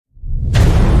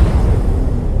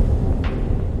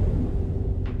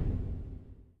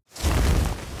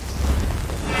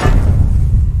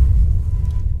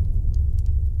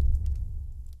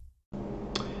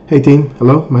Hey team,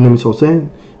 hello, my name is Jose.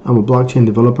 I'm a blockchain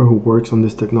developer who works on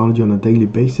this technology on a daily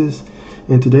basis,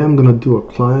 and today I'm going to do a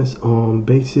class on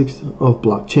basics of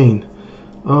blockchain.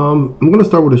 I'm going to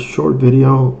start with a short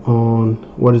video on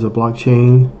what is a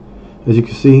blockchain. As you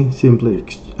can see, simply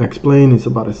explain. It's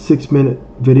about a 6-minute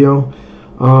video.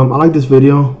 I like this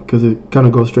video because it kind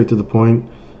of goes straight to the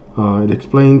point. It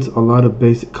explains a lot of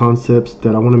basic concepts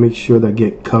that I want to make sure that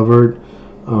get covered.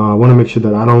 I want to make sure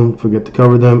that I don't forget to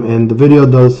cover them, and the video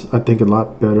does, I think, a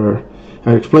lot better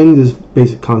at explaining these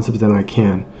basic concepts than I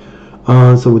can.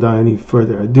 So without any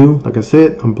further ado, like I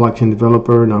said, I'm a blockchain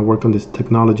developer and I work on this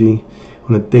technology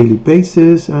on a daily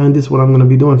basis, and this is what I'm going to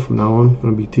be doing from now on. I'm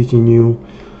going to be teaching you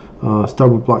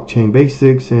start with blockchain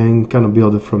basics and kind of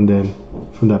build it from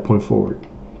that point forward.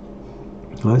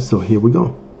 Alright, so here we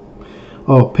go.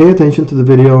 Pay attention to the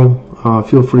video.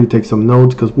 Feel free to take some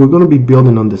notes because we're going to be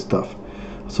building on this stuff.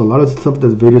 So a lot of the stuff that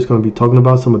the video is going to be talking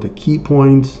about, some of the key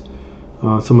points,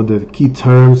 some of the key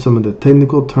terms, some of the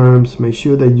technical terms. Make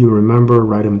sure that you remember,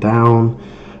 write them down,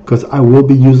 because I will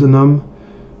be using them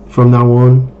from now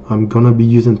on. I'm going to be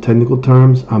using technical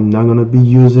terms. I'm not going to be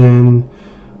using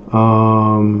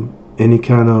any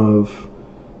kind of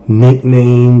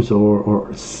nicknames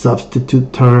or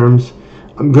substitute terms.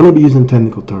 I'm going to be using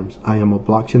technical terms. I am a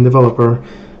blockchain developer.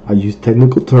 I use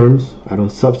technical terms. I don't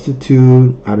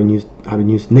substitute. I don't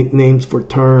use nicknames for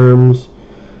terms.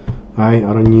 I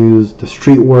don't use the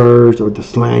street words or the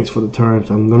slangs for the terms.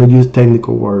 I'm going to use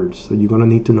technical words, so you're going to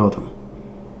need to know them.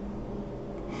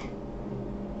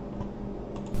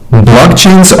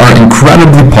 Blockchains are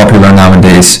incredibly popular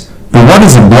nowadays. But what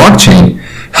is a blockchain?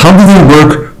 How do they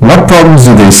work? What problems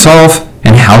do they solve?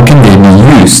 And how can they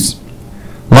be used?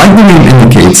 Like the name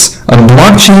indicates, a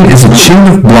blockchain is a chain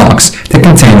of blocks that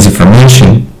contains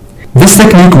information. This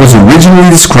technique was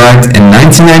originally described in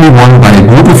 1991 by a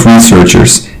group of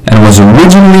researchers and was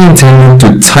originally intended to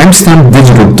timestamp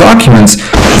digital documents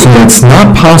so that it's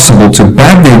not possible to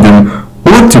backdate them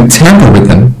or to tamper with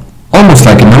them, almost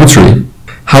like a notary.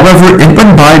 However, it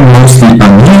went by mostly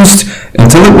unused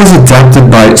until it was adopted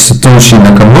by Satoshi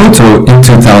Nakamoto in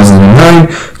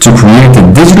 2009 to create the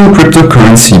digital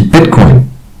cryptocurrency Bitcoin.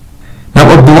 Now,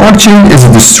 a blockchain is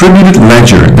a distributed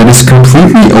ledger that is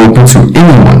completely open to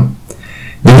anyone.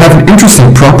 They have an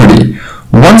interesting property.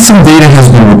 Once some data has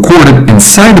been recorded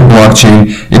inside the blockchain,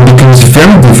 it becomes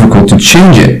very difficult to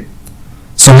change it.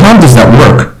 So how does that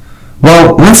work?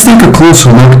 Well, let's take a closer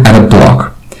look at a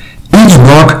block. Each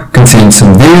block contains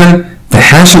some data, the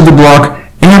hash of the block,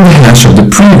 and the hash of the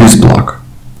previous block.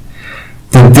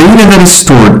 The data that is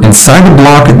stored inside the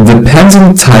block depends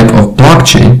on the type of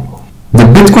blockchain. The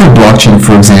Bitcoin blockchain,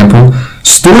 for example,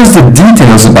 stores the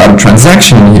details about a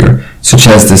transaction in here, such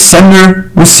as the sender,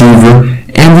 receiver,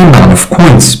 and the amount of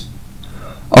coins.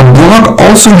 A block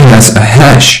also has a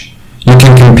hash. You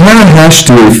can compare a hash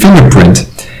to a fingerprint.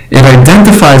 It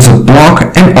identifies a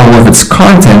block and all of its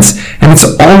contents, and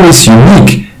it's always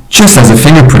unique, just as a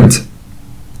fingerprint.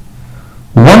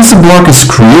 Once a block is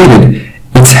created,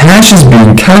 its hash is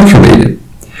being calculated.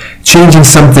 Changing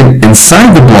something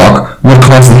inside the block would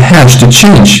cause the hash to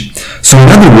change. So in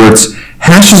other words,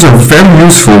 hashes are very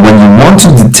useful when you want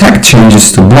to detect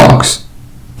changes to blocks.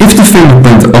 If the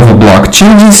fingerprint of a block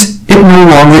changes, it no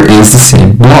longer is the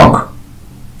same block.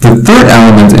 The third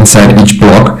element inside each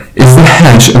block is the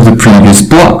hash of the previous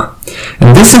block.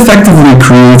 And this effectively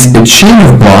creates a chain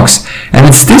of blocks, and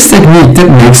it's this technique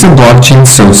that makes a blockchain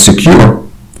so secure.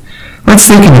 Let's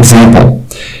take an example.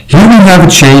 Here we have a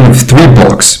chain of 3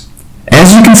 blocks.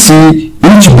 As you can see,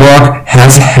 each block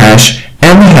has a hash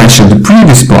and the hash of the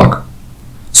previous block.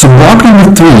 So block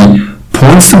number 3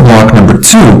 points to block number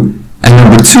 2, and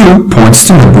number 2 points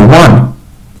to number 1.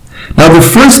 Now the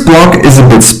first block is a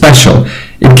bit special.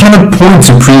 It cannot point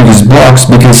to previous blocks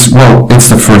because, well, it's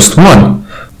the first one.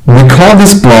 We call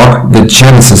this block the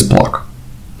genesis block.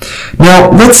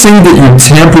 Now let's say that you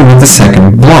tamper with the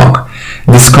second block.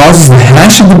 This causes the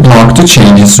hash of the block to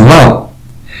change as well.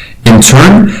 In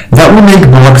turn, that will make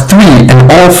block 3 and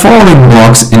all following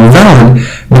blocks invalid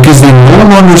because they no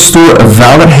longer store a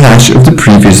valid hash of the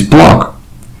previous block.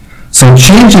 So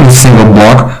changing a single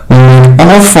block will make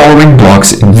all following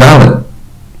blocks invalid.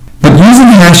 But using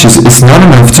hashes is not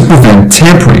enough to prevent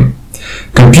tampering.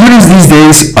 Computers these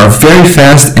days are very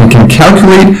fast and can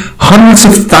calculate hundreds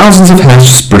of thousands of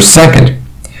hashes per second.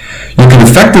 You can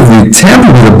effectively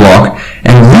tamper with a block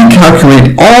and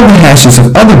recalculate all the hashes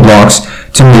of other blocks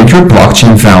to make your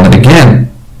blockchain valid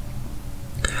again.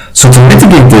 So to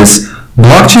mitigate this,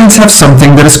 blockchains have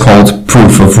something that is called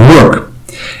proof of work.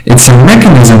 It's a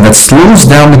mechanism that slows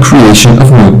down the creation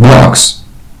of new blocks.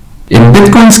 In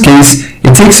Bitcoin's case,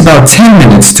 it takes about 10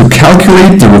 minutes to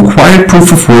calculate the required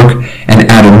proof of work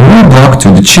and add a new block to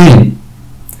the chain.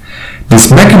 This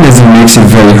mechanism makes it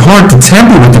very hard to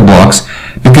tamper with the blocks,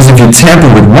 because if you tamper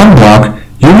with one block,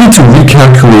 you'll need to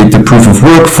recalculate the proof of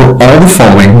work for all the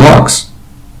following blocks.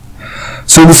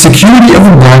 So the security of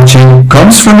a blockchain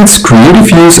comes from its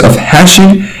creative use of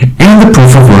hashing and the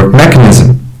proof of work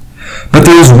mechanism. But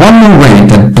there is one more way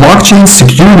that blockchains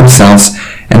secure themselves,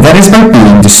 and that is by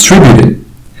being distributed.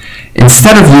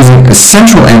 Instead of using a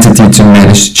central entity to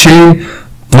manage the chain,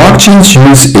 blockchains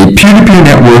use a peer-to-peer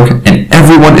network and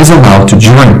everyone is allowed to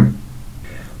join.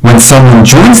 When someone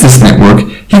joins this network,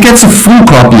 he gets a full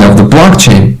copy of the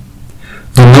blockchain.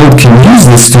 The node can use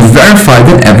this to verify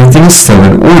that everything is still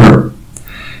in order.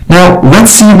 Now,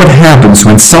 let's see what happens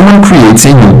when someone creates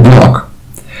a new block.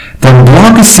 The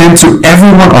block is sent to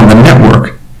everyone on the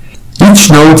network. Each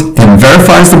node then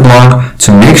verifies the block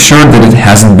to make sure that it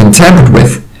hasn't been tampered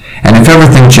with, and if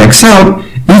everything checks out,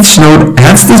 each node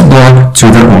adds this block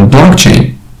to their own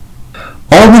blockchain.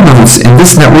 All the nodes in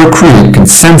this network create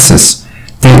consensus.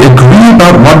 They agree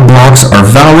about what blocks are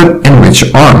valid and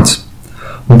which aren't.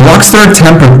 Blocks that are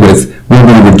tampered with will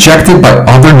be rejected by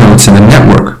other nodes in the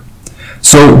network.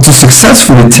 So to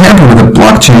successfully tamper with a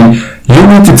blockchain, you'll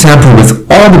need to tamper with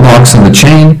all the blocks in the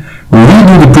chain,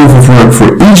 redo the proof of work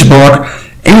for each block,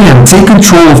 and take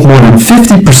control of more than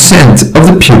 50% of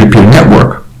the peer-to-peer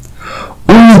network.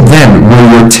 Only then will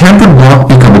your tampered block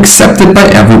become accepted by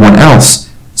everyone else,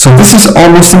 so this is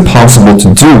almost impossible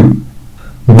to do.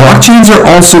 Blockchains are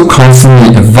also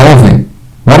constantly evolving.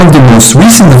 One of the most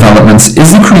recent developments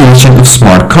is the creation of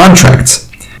smart contracts.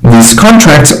 These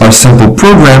contracts are simple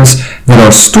programs that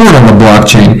are stored on the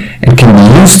blockchain and can be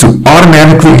used to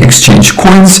automatically exchange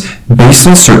coins based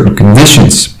on certain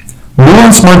conditions. More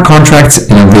on smart contracts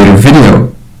in a later video.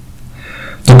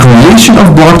 The creation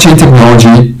of blockchain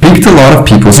technology piqued a lot of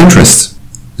people's interest.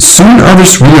 Soon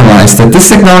others realized that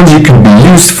this technology could be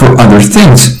used for other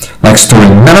things, like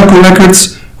storing medical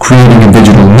records, creating a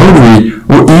digital notary,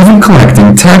 or even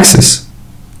collecting taxes.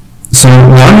 So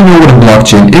now you know what a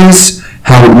blockchain is,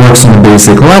 how it works on a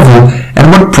basic level, and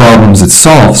what problems it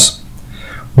solves.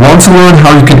 Want to learn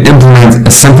how you can implement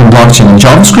a simple blockchain in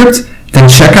JavaScript? Then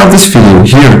check out this video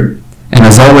here. And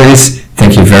as always,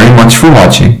 thank you very much for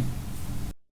watching.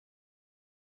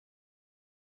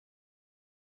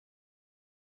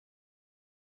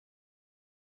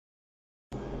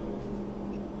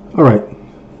 Alright,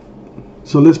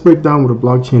 so let's break down what a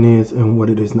blockchain is and what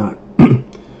it is not.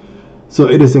 So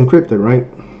it is encrypted, right?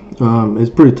 It's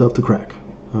pretty tough to crack.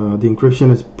 The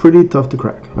encryption is pretty tough to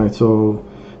crack, right? So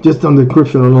just on the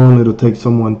encryption alone, it'll take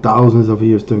someone thousands of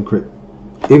years to encrypt,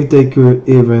 if they could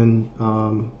even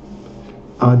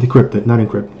decrypt it, not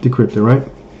encrypt, decrypt it, right?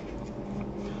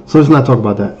 So let's not talk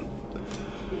about that.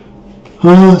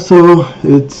 So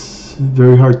it's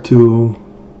very hard to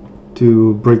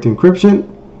break the encryption.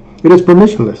 It is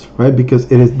permissionless, right? Because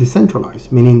it is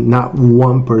decentralized, meaning not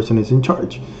one person is in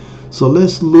charge. So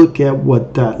let's look at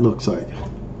what that looks like.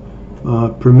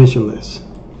 Permissionless.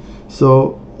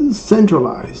 So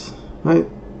centralized, right?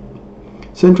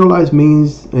 Centralized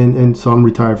means, and so I'm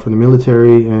retired from the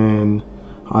military, and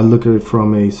I look at it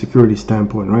from a security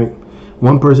standpoint, right?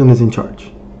 One person is in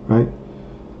charge, right?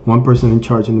 One person in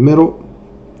charge in the middle.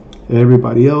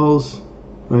 Everybody else,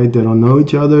 right? They don't know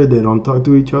each other. They don't talk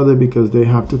to each other because they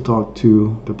have to talk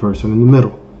to the person in the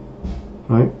middle,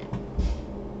 right?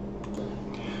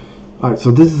 Alright,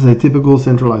 so this is a typical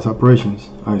centralized operations.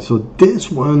 Alright, so this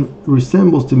one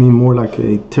resembles to me more like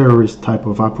a terrorist type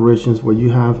of operations where you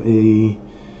have a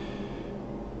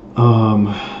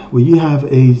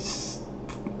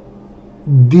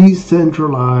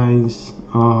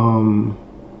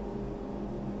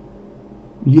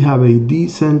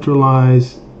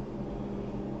decentralized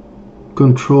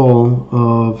control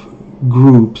of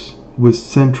groups with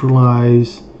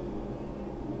centralized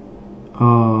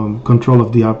control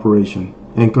of the operation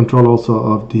and control also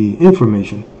of the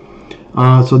information.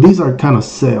 So these are kind of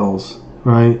cells,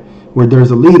 right, where there's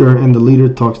a leader and the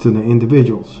leader talks to the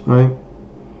individuals, right,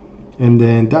 and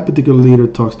then that particular leader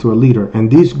talks to a leader, and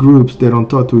these groups, they don't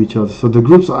talk to each other. So the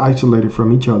groups are isolated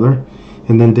from each other,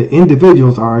 and then the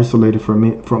individuals are isolated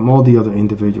from all the other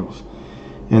individuals,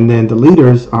 and then the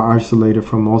leaders are isolated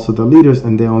from also the leaders,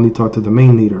 and they only talk to the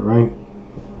main leader, right?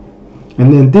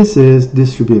 And then this is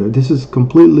distributed. This is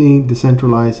completely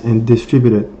decentralized and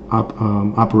distributed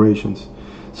operations.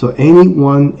 So any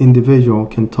one individual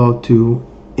can talk to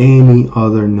any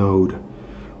other node,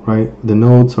 right? The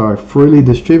nodes are freely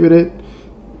distributed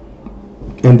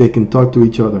and they can talk to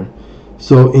each other.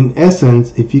 So in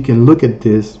essence, if you can look at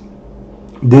this,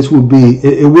 this would be,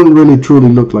 it wouldn't really truly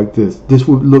look like this. This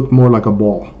would look more like a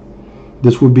ball.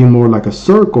 This would be more like a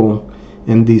circle,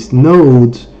 and these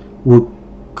nodes will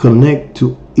connect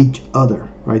to each other,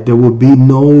 right? There will be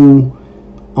no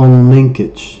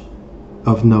unlinkage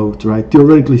of nodes, right?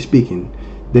 Theoretically speaking,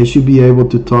 they should be able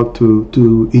to talk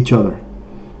to each other,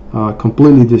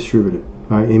 completely distributed,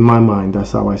 right? In my mind,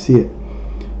 that's how I see it.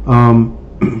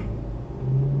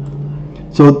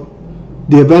 So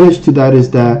the advantage to that is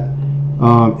that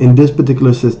in this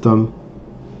particular system,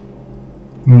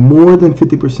 more than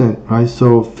 50%, right?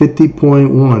 So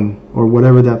 50.1 or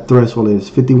whatever that threshold is,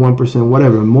 51%,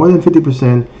 whatever, more than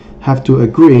 50% have to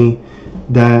agree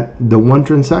that the one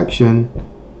transaction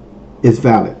is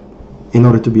valid in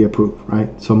order to be approved, right?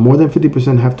 So more than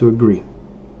 50% have to agree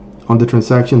on the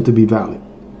transaction to be valid.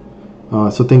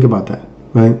 So think about that,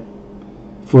 right?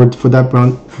 For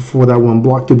that one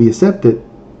block to be accepted,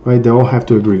 right? They all have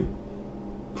to agree.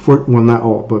 Well, not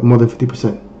all, but more than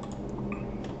 50%.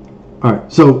 All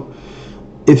right. So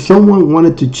if someone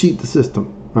wanted to cheat the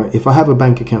system, right? If I have a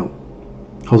bank account,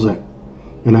 Jose,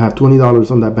 and I have $20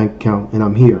 on that bank account, and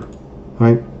I'm here,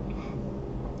 right?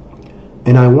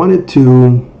 And I wanted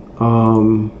to,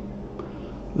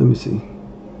 let me see,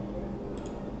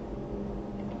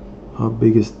 how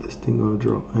big is this thing gonna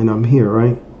draw? And I'm here,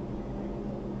 right?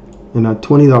 And I have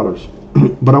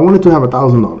 $20, but I wanted to have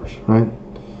 $1,000, right?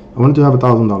 I wanted to have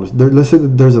 $1,000. Let's say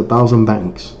that there's 1,000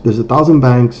 banks. There's 1,000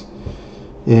 banks,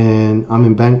 and I'm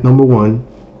in bank number 1,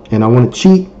 and I want to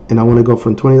cheat, and I want to go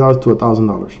from $20 to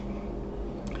 $1,000.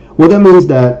 Well, that means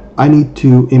that I need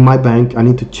to, in my bank, I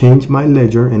need to change my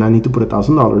ledger, and I need to put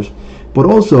 $1,000. But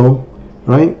also,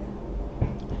 right,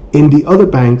 in the other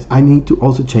banks, I need to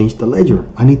also change the ledger.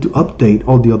 I need to update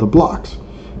all the other blocks,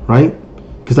 right?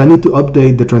 Because I need to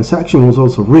update the transaction was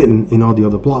also written in all the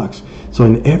other blocks. So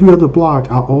in every other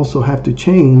block, I also have to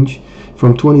change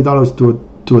from $20 to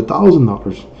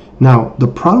 $1,000. Now, the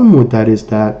problem with that is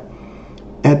that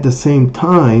at the same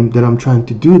time that I'm trying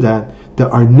to do that, there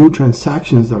are new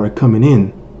transactions that are coming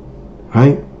in,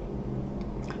 right?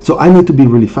 So I need to be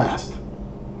really fast.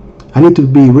 I need to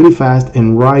be really fast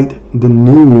and write the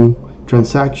new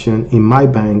transaction in my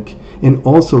bank and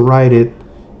also write it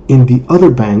in the other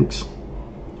banks,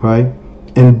 right?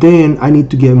 And then I need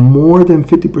to get more than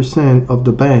 50% of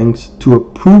the banks to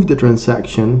approve the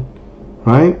transaction,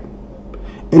 right?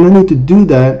 And I need to do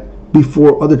that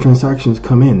before other transactions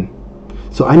come in.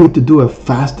 So I need to do it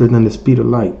faster than the speed of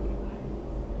light.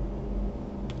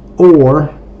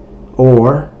 Or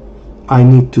I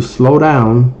need to slow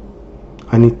down.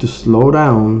 I need to slow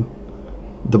down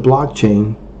the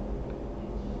blockchain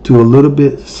to a little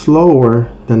bit slower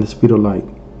than the speed of light.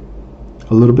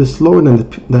 A little bit slower than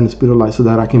the speed of light, so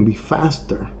that I can be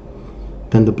faster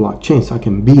than the blockchain, so I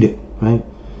can beat it, right?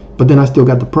 But then I still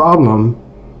got the problem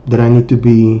that I need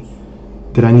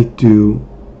to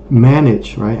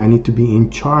manage, right? I need to be in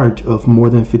charge of more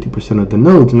than 50% of the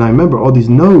nodes. And I remember all these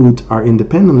nodes are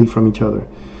independently from each other.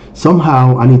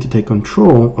 Somehow I need to take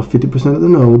control of 50% of the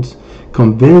nodes,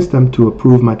 convince them to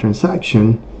approve my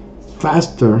transaction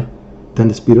faster than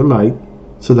the speed of light,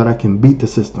 so that I can beat the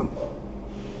system.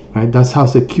 Right? That's how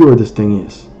secure this thing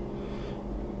is.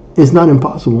 It's not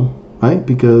impossible, right?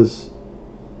 Because,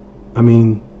 I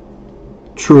mean,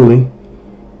 truly,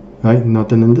 right?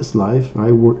 Nothing in this life,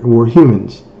 right? We're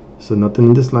humans, so nothing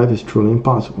in this life is truly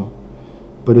impossible,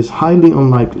 but it's highly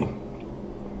unlikely.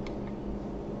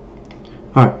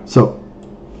 All right, so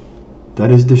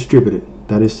that is distributed.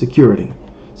 That is security.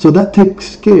 So that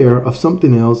takes care of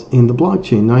something else in the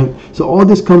blockchain, right? So all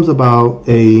this comes about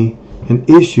an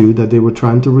issue that they were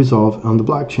trying to resolve on the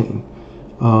blockchain.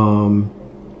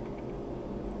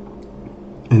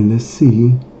 And let's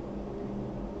see,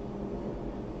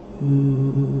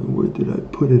 where did I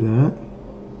put it at?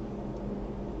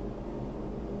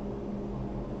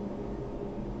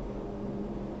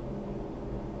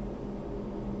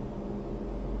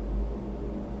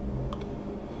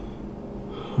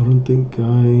 I don't think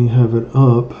I have it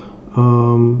up.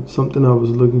 Something I was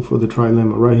looking for, the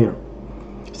trilemma right here.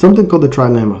 Something called the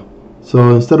trilemma.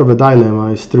 So instead of a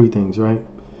dilemma, it's 3 things, right?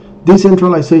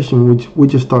 Decentralization, which we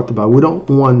just talked about. We don't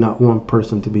want not one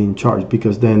person to be in charge,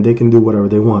 because then they can do whatever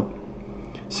they want.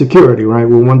 Security, right?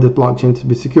 We want the blockchain to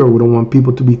be secure. We don't want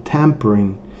people to be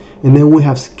tampering. And then we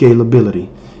have scalability.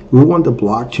 We want the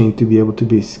blockchain to be able to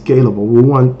be scalable. We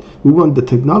want the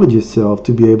technology itself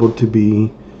to be able to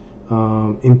be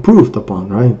improved upon,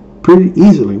 right? Pretty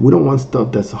easily. We don't want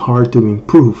stuff that's hard to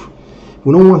improve.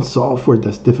 We don't want software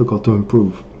that's difficult to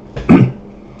improve.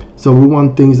 So we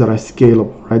want things that are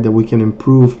scalable, right? That we can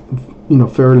improve,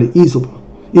 fairly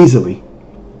easily.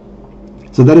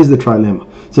 So that is the trilemma.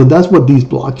 So that's what these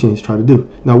blockchains try to do.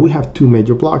 Now we have two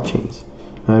major blockchains.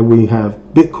 Right? We have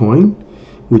Bitcoin,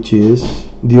 which is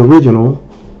the original,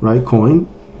 right, coin,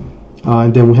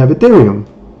 and then we have Ethereum,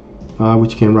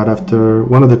 which came right after,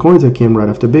 one of the coins that came right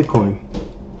after Bitcoin.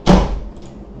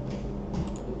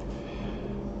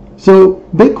 So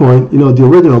Bitcoin, the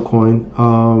original coin,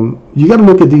 you got to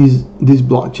look at these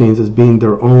blockchains as being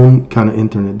their own kind of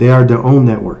internet. They are their own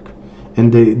network,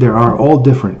 and they are all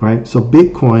different, right? So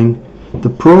Bitcoin, the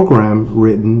program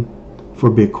written for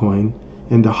Bitcoin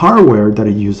and the hardware that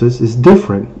it uses is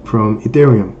different from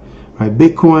Ethereum, right?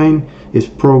 Bitcoin is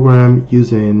programmed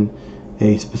using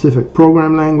a specific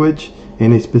program language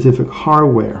and a specific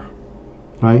hardware,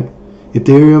 right?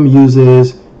 Ethereum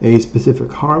uses a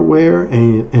specific hardware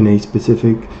and a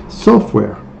specific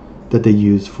software that they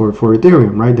use for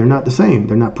Ethereum, right? They're not the same.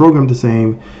 They're not programmed the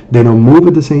same. They don't move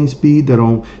at the same speed. They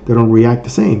don't react the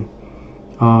same.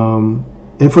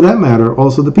 And for that matter,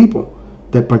 also the people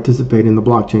that participate in the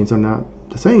blockchains are not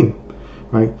the same,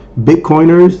 right?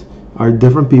 Bitcoiners are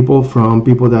different people from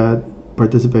people that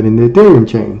participate in the Ethereum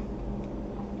chain.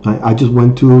 I just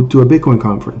went to a Bitcoin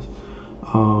conference.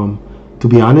 To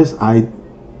be honest, I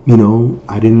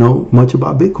didn't know much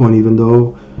about Bitcoin, even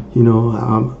though,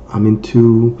 I'm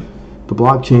into the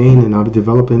blockchain and I'm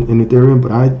developing in Ethereum,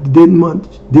 but I didn't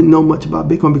know much about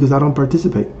Bitcoin because I don't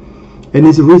participate. And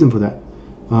there's a reason for that.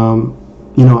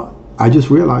 I just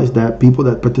realized that people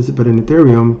that participate in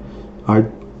Ethereum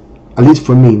are, at least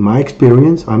for me, my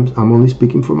experience, I'm only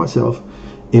speaking for myself.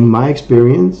 In my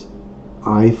experience,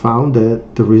 I found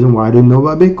that the reason why I didn't know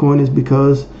about Bitcoin is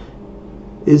because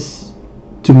it's,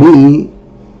 to me,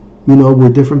 we're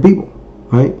different people,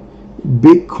 right?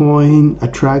 Bitcoin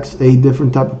attracts a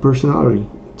different type of personality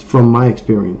from my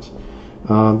experience.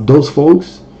 Those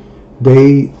folks,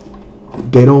 they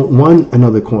don't want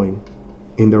another coin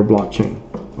in their blockchain.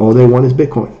 All they want is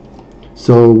Bitcoin.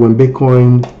 So when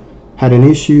Bitcoin had an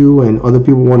issue and other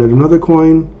people wanted another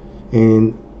coin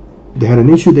and they had an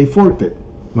issue, they forked it,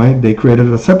 right? They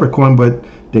created a separate coin, but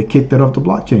they kicked it off the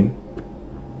blockchain.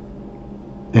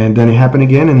 And then it happened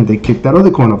again, and they kicked that other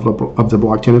coin off the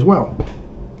blockchain as well.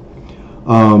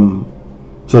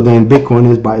 So then Bitcoin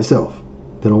is by itself.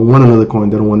 They don't want another coin.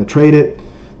 They don't want to trade it.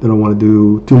 They don't want to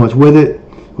do too much with it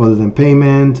other than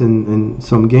payment and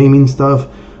some gaming stuff.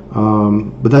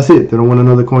 But that's it. They don't want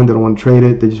another coin. They don't want to trade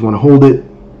it. They just want to hold it,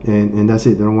 and that's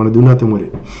it. They don't want to do nothing with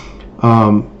it.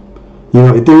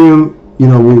 Ethereum,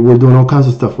 we're doing all kinds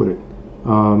of stuff with it.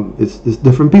 It's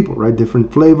different people, right?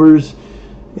 Different flavors.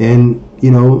 And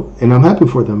and I'm happy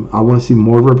for them. I want to see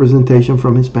more representation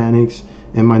from Hispanics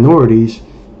and minorities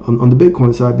on the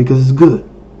Bitcoin side because it's good,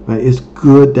 right? It's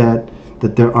good that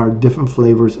there are different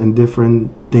flavors and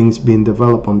different things being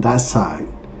developed on that side.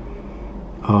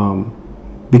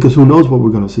 Because who knows what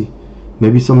we're going to see?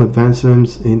 Maybe some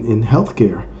advancements in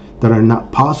healthcare that are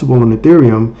not possible on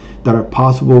Ethereum that are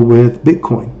possible with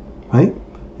Bitcoin, right?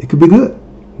 It could be good.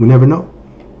 We never know.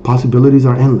 Possibilities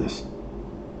are endless.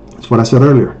 That's what I said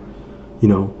earlier. We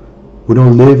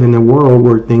don't live in a world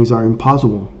where things are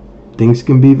impossible. Things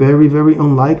can be very, very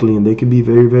unlikely, and they can be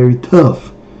very, very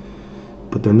tough,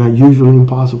 but they're not usually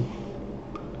impossible.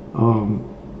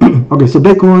 Okay, so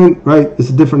Bitcoin, right? It's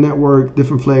a different network,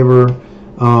 different flavor.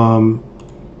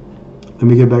 Let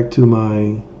me get back to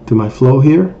my flow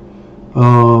here.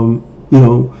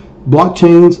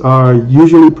 Blockchains are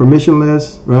usually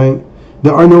permissionless, right?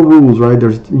 There are no rules, right?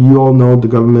 You all know the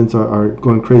governments are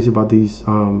going crazy about these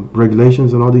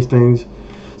regulations and all these things.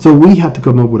 So we have to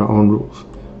come up with our own rules,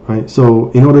 right?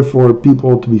 So in order for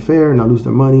people to be fair and not lose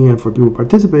their money and for people to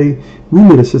participate, we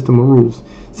need a system of rules.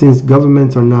 Since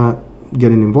governments are not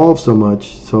getting involved so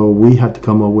much, so we have to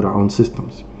come up with our own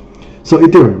systems. So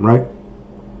Ethereum, right?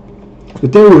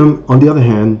 Ethereum, on the other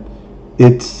hand,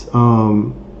 it's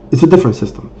a different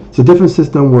system. It's a different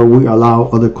system where we allow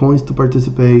other coins to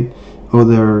participate,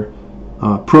 other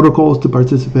protocols to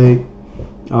participate,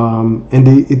 and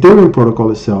the Ethereum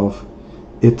protocol itself,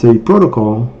 it's a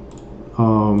protocol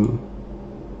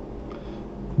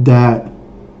that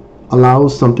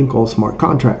allows something called smart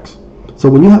contracts. So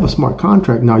when you have a smart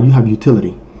contract, now you have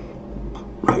utility,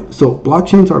 right? So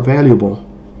blockchains are valuable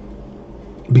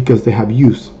because they have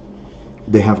use,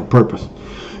 they have a purpose.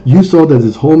 You saw that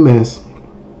this whole mess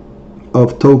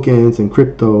of tokens and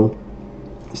crypto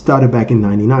started back in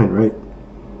 '99, right?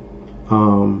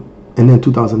 And then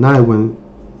 2009, when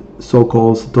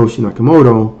so-called Satoshi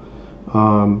Nakamoto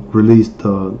released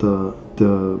the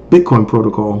Bitcoin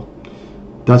protocol,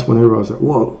 that's when everybody was like,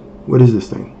 whoa, what is this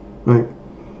thing, right?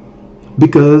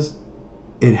 Because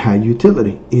it had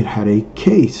utility, it had a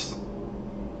case,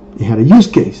 it had a use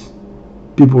case,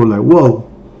 people were like, whoa,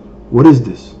 what is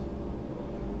this?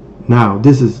 Now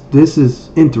this is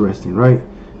interesting, right?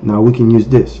 Now we can use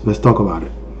this. Let's talk about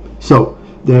it. So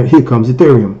here comes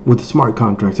Ethereum with the smart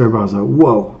contracts. Everybody's like,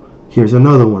 whoa, here's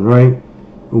another one, right?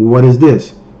 What is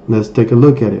this? Let's take a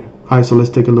look at it. All right, so let's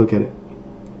take a look at it.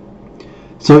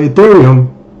 So Ethereum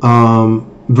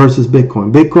versus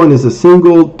Bitcoin. Bitcoin is a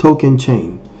single token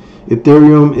chain.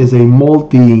 Ethereum is a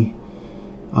multi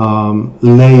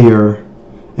layer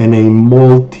and a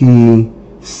multi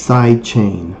side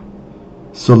chain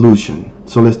solution.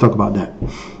 So let's talk about that.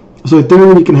 So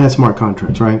Ethereum, you can have smart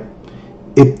contracts, right?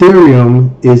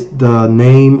 Ethereum is the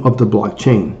name of the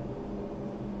blockchain.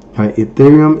 Right?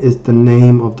 Ethereum is the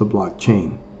name of the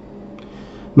blockchain.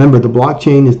 Remember, the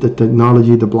blockchain is the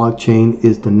technology. The blockchain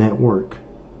is the network.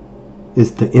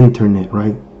 It's the internet,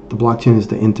 right? The blockchain is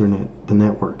the internet, the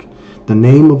network. The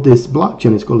name of this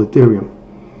blockchain is called Ethereum.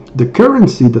 The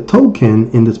currency, the token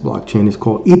in this blockchain is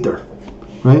called Ether,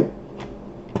 right?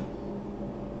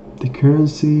 The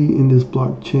currency in this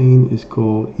blockchain is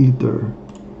called Ether.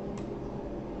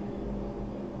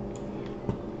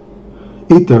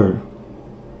 Ether.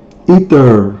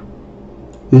 Ether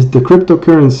is the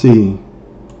cryptocurrency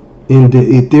in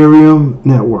the Ethereum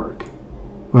network,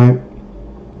 right?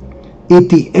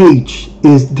 ETH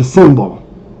is the symbol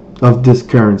of this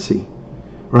currency,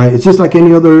 right? It's just like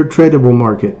any other tradable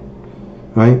market,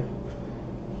 right?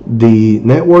 The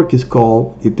network is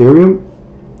called Ethereum.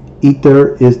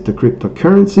 Ether is the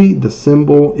cryptocurrency. The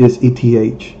symbol is ETH.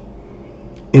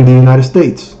 In the United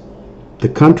States, the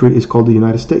country is called the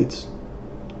United States.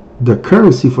 The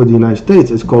currency for the United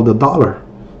States is called the dollar.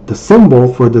 The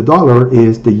symbol for the dollar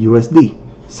is the USD.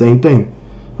 Same thing,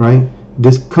 right?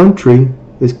 This country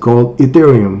is called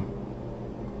Ethereum.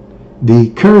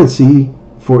 The currency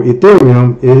for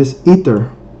Ethereum is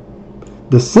Ether.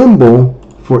 The symbol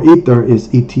for Ether is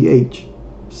ETH.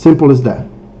 Simple as that.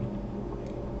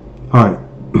 All right.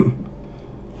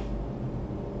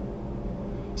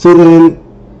 So then,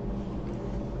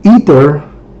 Ether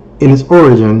in its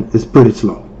origin is pretty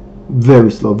slow.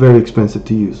 Very slow, very expensive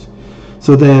to use.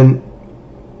 So then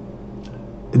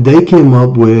they came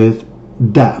up with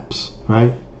dApps,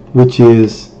 right? Which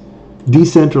is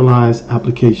decentralized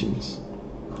applications,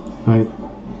 right?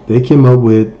 They came up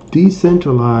with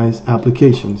decentralized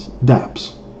applications,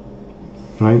 dApps,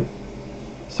 right?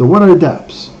 So what are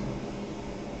dApps?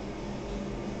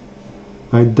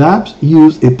 Right, dApps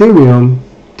use Ethereum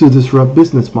to disrupt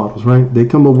business models, right? They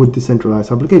come up with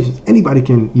decentralized applications. Anybody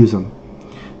can use them.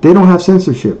 They don't have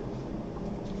censorship,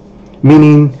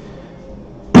 meaning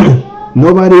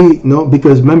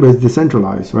because remember, it's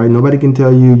decentralized, right? Nobody can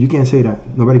tell you, you can't say that.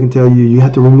 Nobody can tell you, you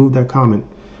have to remove that comment.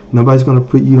 Nobody's going to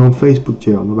put you on Facebook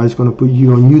jail. Nobody's going to put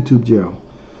you on YouTube jail.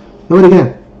 Nobody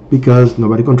can, because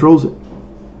nobody controls it,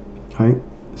 right?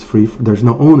 It's free. There's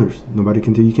no owners. Nobody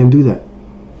can tell you can't do that.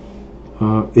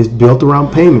 It's built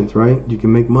around payments, right? You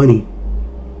can make money.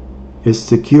 It's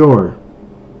secure.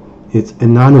 It's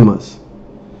anonymous,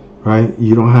 right?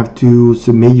 You don't have to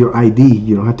submit your ID.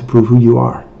 You don't have to prove who you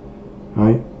are,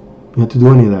 right? You don't have to do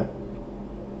any of that.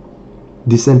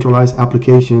 Decentralized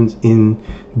applications in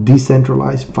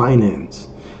decentralized finance,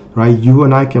 right? You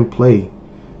and I can play.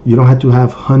 You don't have to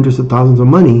have hundreds of thousands of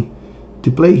money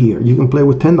to play here. You can play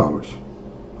with $10,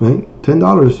 right?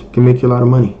 $10 can make you a lot of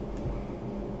money.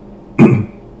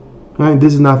 Right?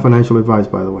 This is not financial advice,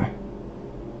 by the way,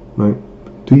 right?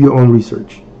 Do your own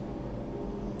research.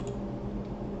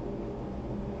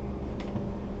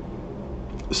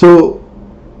 So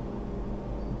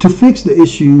to fix the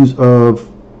issues of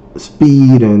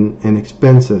speed and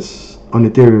expenses on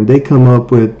Ethereum, they come up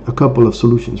with a couple of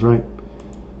solutions, right?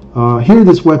 Here,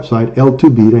 this website,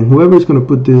 L2Beat, and whoever is going to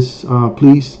put this,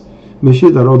 please make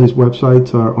sure that all these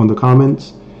websites are on the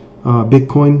comments.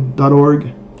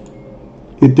 Bitcoin.org,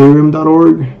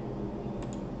 Ethereum.org,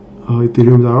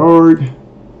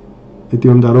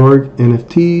 Ethereum.org,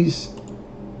 NFTs.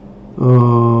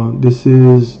 This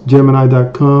is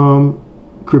Gemini.com,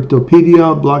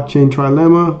 Cryptopedia, Blockchain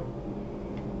Trilemma,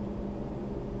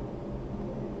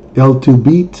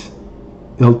 L2Beat,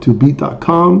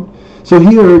 L2Beat.com. So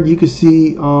here you can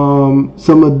see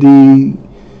some of the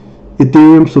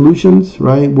Ethereum solutions,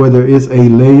 right? Whether it's a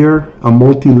layer, a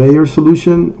multi-layer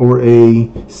solution, or a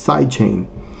sidechain.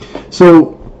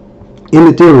 So in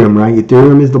Ethereum, right?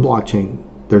 Ethereum is the blockchain.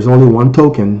 There's only one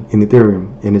token in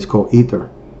Ethereum, and it's called Ether.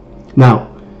 Now,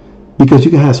 because you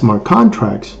can have smart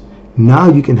contracts, now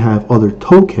you can have other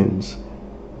tokens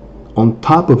on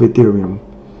top of Ethereum,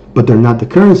 but they're not the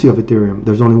currency of Ethereum.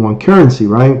 There's only one currency,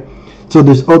 right? So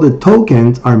these other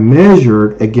tokens are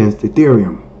measured against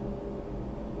Ethereum,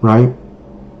 right?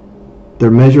 They're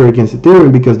measured against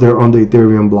Ethereum because they're on the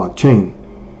Ethereum blockchain.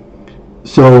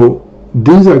 So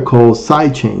these are called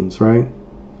side chains, right?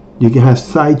 You can have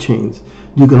side chains.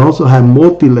 You can also have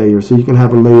multi-layer, so you can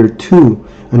have a layer 2,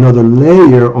 another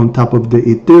layer on top of the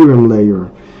Ethereum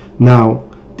layer. Now,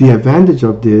 the advantage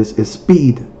of this is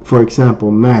speed. For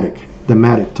example, Matic, the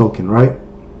Matic token, right?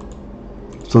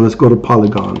 So let's go to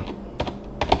Polygon.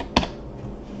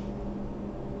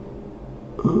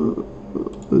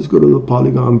 Let's go to the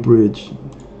Polygon bridge.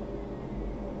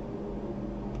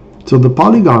 So the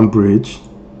Polygon bridge,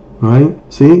 right?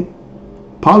 See,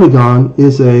 Polygon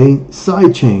is a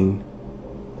side chain.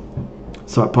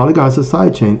 So Polygon is a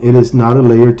side chain. It is not a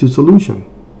layer 2 solution.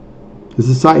 It's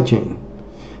a side chain.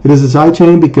 It is a side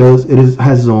chain because it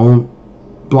has its own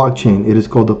blockchain. It is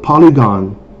called the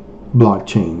Polygon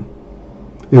blockchain.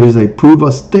 It is a proof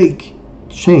of stake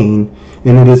chain,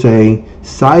 and it is a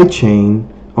side chain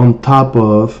on top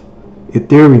of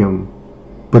Ethereum.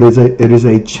 But it is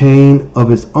a chain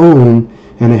of its own,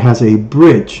 and it has a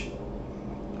bridge,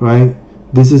 right?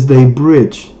 This is the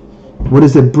bridge. What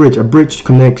is a bridge? A bridge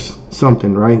connects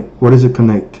something, right? What does it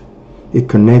connect? It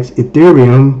connects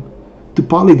Ethereum to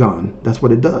Polygon. That's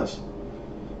what it does.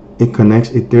 It connects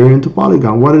Ethereum to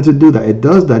Polygon. Why does it do that? It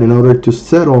does that in order to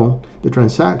settle the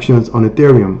transactions on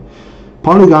Ethereum.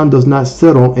 Polygon does not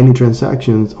settle any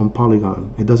transactions on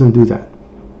Polygon. It doesn't do that.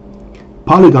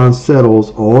 Polygon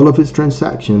settles all of its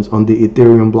transactions on the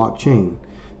Ethereum blockchain.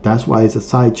 That's why it's a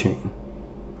side chain.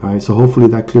 All right, so hopefully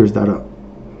that clears that up.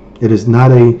 It is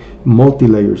not a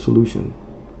multi-layer solution,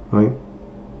 right?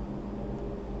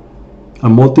 A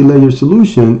multi-layer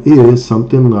solution is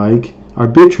something like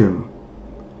Arbitrum,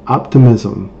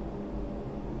 Optimism,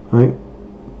 right?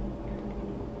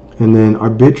 And then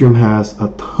Arbitrum has a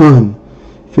ton,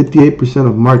 58%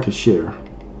 of market share.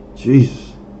 Jesus.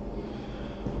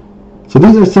 So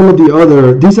these are some of the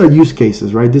other, these are use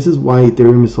cases, right? This is why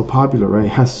Ethereum is so popular, right?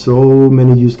 It has so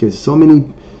many use cases, so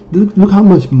many, look how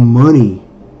much money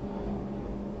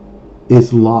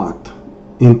is locked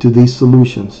into these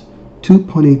solutions.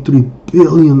 $2.83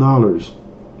 billion,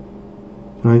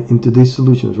 right? Into these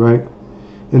solutions, right?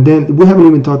 And then we haven't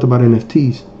even talked about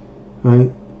NFTs,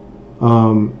 right?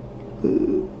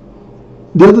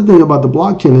 The other thing about the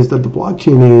blockchain is that the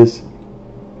blockchain is,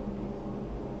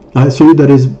 I show you that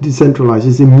it's decentralized,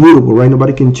 it's immutable, right?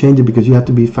 Nobody can change it because you have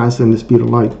to be faster than the speed of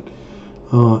light.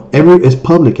 It's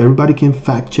public, everybody can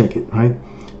fact check it, right?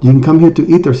 You can come here to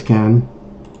Etherscan.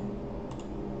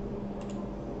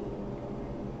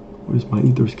 Where's my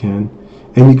Etherscan?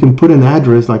 And you can put an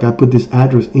address, like I put this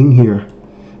address in here,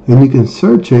 and you can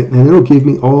search it, and it'll give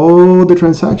me all the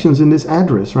transactions in this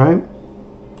address, right?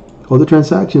 All the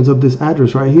transactions of this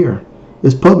address right here.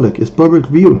 It's public, it's public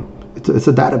view. It's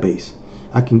a database.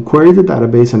 I can query the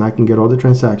database and I can get all the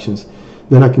transactions.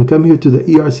 Then I can come here to the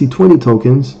ERC20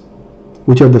 tokens,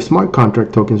 which are the smart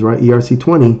contract tokens, right?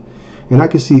 ERC20, and I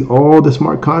can see all the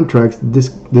smart contracts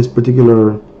this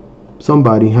particular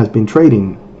somebody has been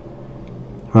trading,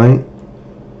 right?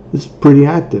 It's pretty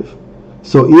active.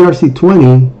 So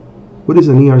ERC20, what is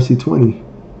an ERC20?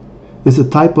 It's a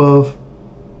type of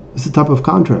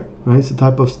contract, right? It's a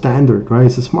type of standard, right?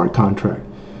 It's a smart contract.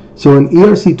 So an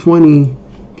ERC20,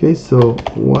 okay, so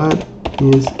what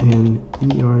is an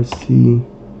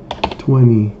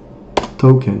ERC20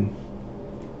 token?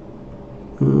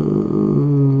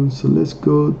 So let's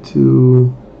go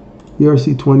to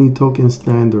ERC20 token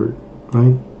standard,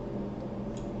 right?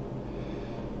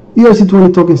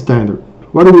 ERC20 token standard.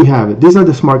 Why do we have it? These are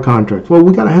the smart contracts. Well,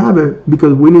 we gotta have it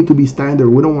because we need to be standard.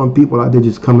 We don't want people out there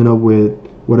just coming up with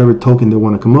whatever token they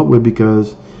want to come up with,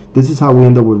 because this is how we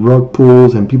end up with rug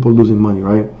pulls and people losing money,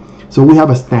 right? So we have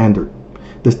a standard.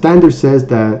 The standard says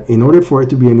that in order for it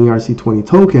to be an ERC20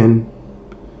 token,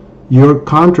 your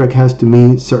contract has to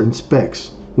meet certain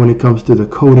specs when it comes to the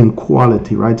coding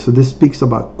quality, right? So this speaks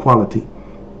about quality.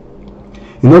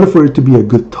 In order for it to be a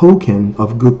good token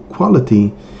of good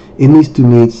quality, it needs to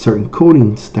meet certain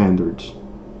coding standards,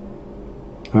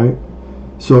 right?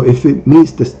 So if it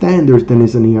meets the standards, then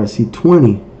it's an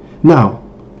ERC20. Now,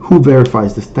 who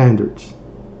verifies the standards?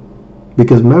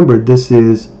 Because remember, this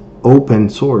is open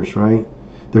source, right?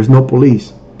 There's no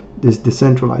police. It's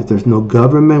decentralized. There's no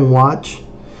government watch.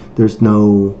 There's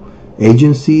no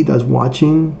agency that's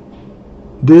watching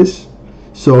this.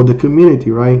 So the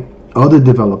community, right? Other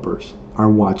developers are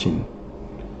watching.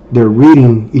 They're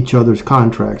reading each other's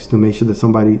contracts to make sure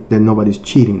that nobody's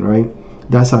cheating, right?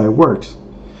 That's how it works.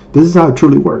 This is how it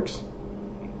truly works.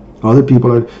 Other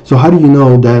people are. So how do you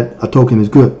know that a token is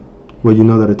good? Well, you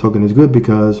know that a token is good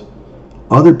because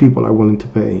other people are willing to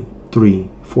pay $3,000,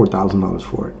 $4,000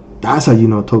 for it. That's how you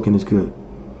know a token is good.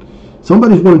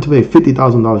 Somebody's willing to pay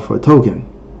 $50,000 for a token.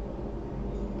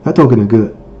 That token is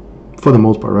good for the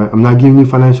most part, right? I'm not giving you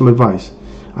financial advice.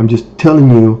 I'm just telling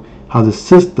you how the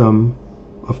system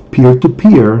of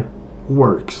peer-to-peer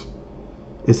works.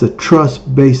 It's a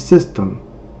trust-based system.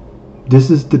 This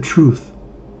is the truth.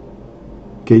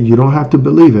 Okay, you don't have to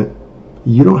believe it.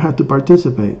 You don't have to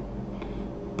participate.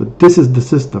 But this is the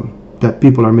system that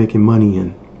people are making money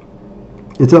in.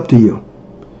 It's up to you.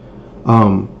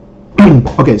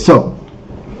 Okay, so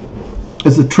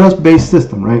it's a trust-based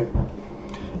system, right?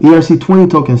 ERC20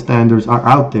 token standards are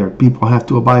out there. People have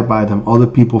to abide by them. Other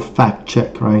people fact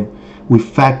check, right? We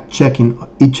fact checking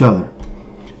each other.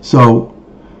 So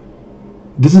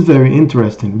this is very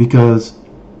interesting because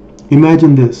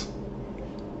imagine this.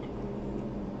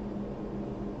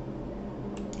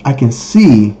 I can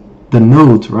see the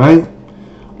nodes, right?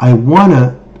 I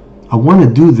wanna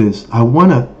do this. I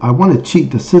wanna cheat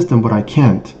the system, but I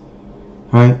can't,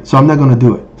 right? So I'm not gonna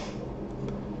do it.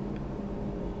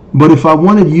 But if I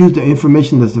want to use the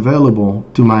information that's available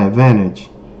to my advantage,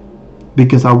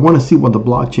 because I want to see what the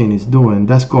blockchain is doing,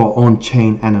 that's called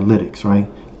on-chain analytics, right?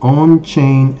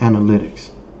 On-chain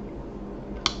analytics.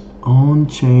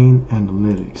 On-chain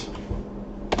analytics.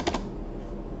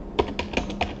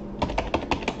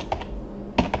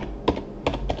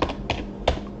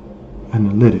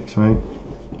 Analytics, right?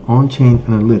 On-chain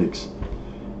analytics.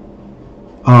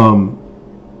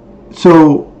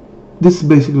 So this is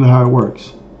basically how it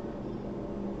works.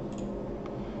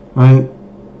 Right,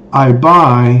 I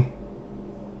buy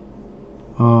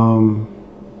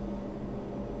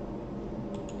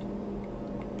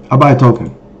a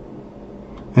token,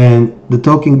 and the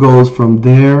token goes from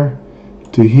there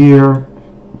to here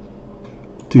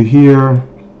to here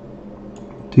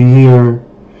to here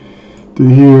to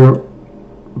here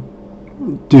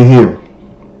to here,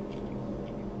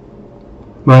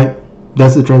 right?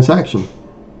 That's the transaction.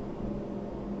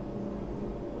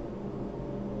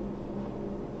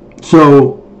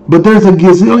 So, but there's a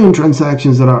gazillion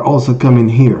transactions that are also coming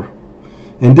here.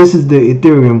 And this is the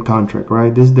Ethereum contract,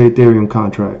 right? This is the Ethereum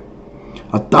contract.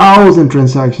 1,000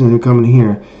 transactions are coming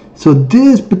here. So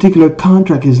this particular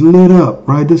contract is lit up,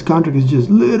 right? This contract is just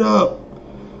lit up.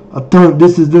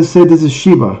 Let's say this is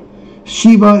Shiba.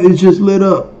 Shiba is just lit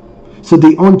up. So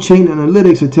the on-chain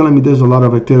analytics are telling me there's a lot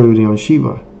of activity on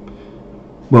Shiba.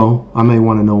 Well, I may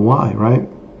want to know why, right?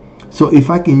 So if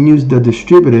I can use the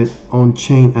distributed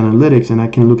on-chain analytics and I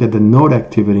can look at the node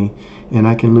activity and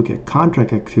I can look at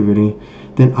contract activity,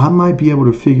 then I might be able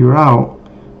to figure out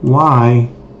why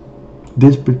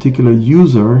this particular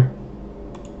user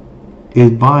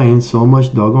is buying so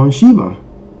much doggone Shiba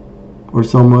or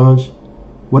so much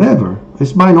whatever.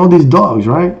 It's buying all these dogs,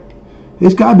 right?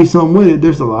 It's got to be something with it.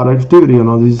 There's a lot of activity on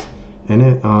all these and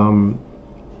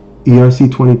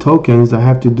ERC20 tokens that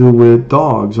have to do with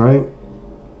dogs, right?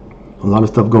 A lot of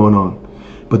stuff going on.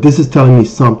 But this is telling me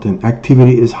something.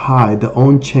 Activity is high. The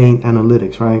on-chain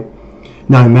analytics, right?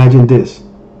 Now imagine this.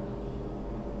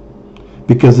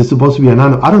 Because it's supposed to be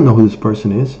anonymous. I don't know who this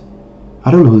person is.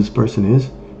 I don't know who this person is.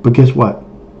 But guess what?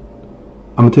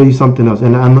 I'm going to tell you something else.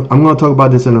 And I'm going to talk about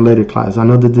this in a later class. I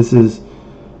know that this is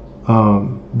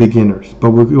beginners. But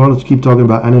we want to keep talking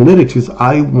about analytics because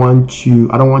I don't want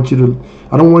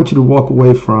you to walk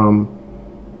away from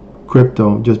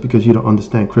crypto just because you don't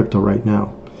understand crypto right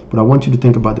now. But I want you to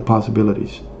think about the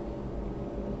possibilities.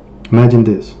 Imagine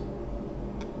this.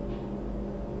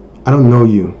 I don't know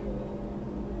you.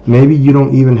 Maybe you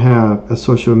don't even have a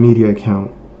social media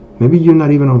account. Maybe you're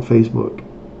not even on Facebook.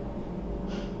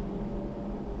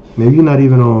 Maybe you're not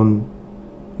even on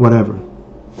whatever.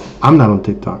 I'm not on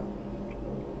TikTok.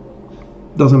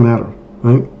 Doesn't matter,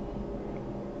 right?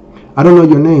 I don't know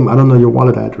your name. I don't know your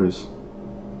wallet address.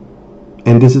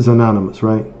 And this is anonymous,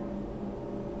 right?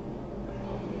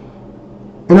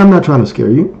 And I'm not trying to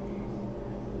scare you,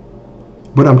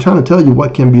 but I'm trying to tell you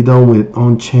what can be done with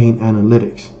on-chain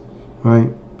analytics, right?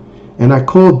 And I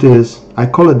call it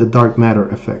the dark matter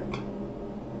effect.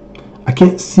 I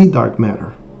can't see dark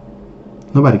matter.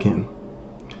 Nobody can.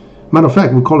 Matter of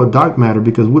fact, we call it dark matter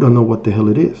because we don't know what the hell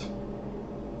it is.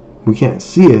 We can't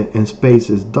see it and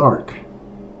space is dark.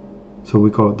 So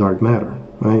we call it dark matter,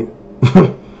 right?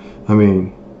 I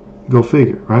mean, go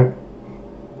figure, right?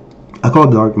 I call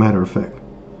it dark matter effect.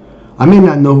 I may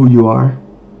not know who you are.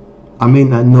 I may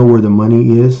not know where the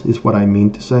money is what I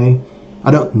mean to say. I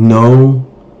don't know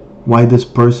why this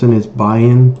person is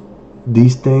buying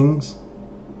these things,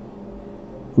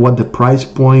 what the price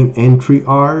point entry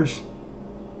are,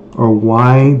 or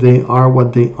why they are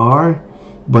what they are.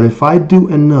 But if I do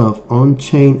enough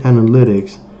on-chain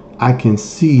analytics, I can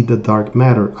see the dark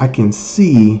matter. I can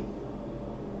see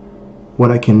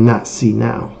what I cannot see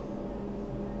now.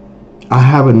 I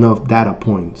have enough data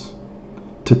points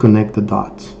to connect the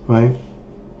dots, right?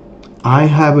 I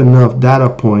have enough data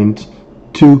points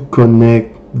to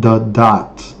connect the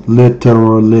dots,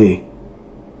 literally.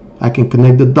 I can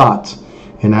connect the dots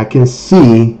and I can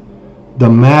see the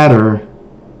matter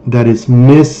that is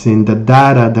missing, the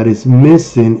data that is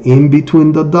missing in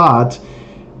between the dots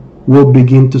will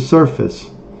begin to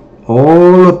surface.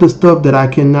 All of the stuff that I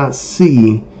cannot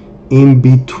see in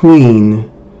between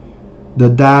the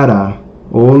data,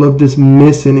 all of this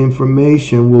missing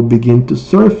information will begin to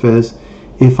surface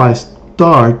if I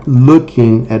start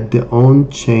looking at the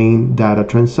on-chain data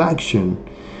transaction.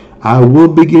 I will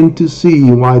begin to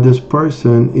see why this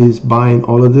person is buying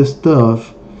all of this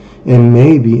stuff, and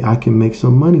maybe I can make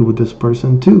some money with this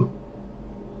person too.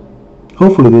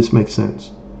 Hopefully this makes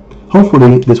sense.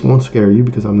 Hopefully this won't scare you,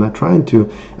 because I'm not trying to.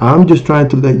 I'm just trying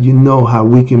to let you know how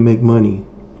we can make money.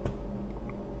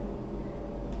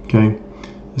 Okay,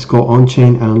 it's called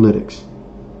on-chain analytics.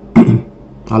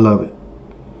 I love it.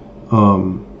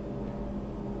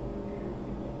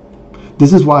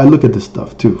 This is why I look at this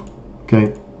stuff too.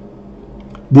 Okay,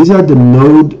 these are the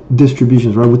node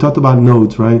distributions, right? We talked about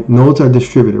nodes, right? Nodes are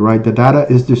distributed, right? The data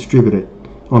is distributed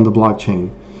on the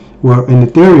blockchain. Where in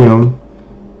Ethereum,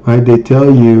 right, they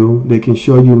tell you, they can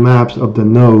show you maps of the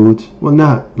nodes. Well,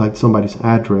 not like somebody's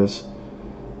address,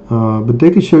 but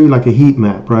they can show you like a heat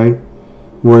map, right?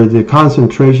 Where the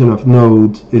concentration of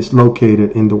nodes is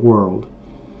located in the world.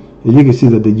 And you can see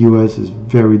that the US is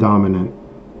very dominant.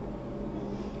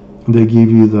 They give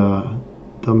you the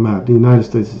map. The United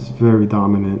States is very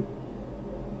dominant.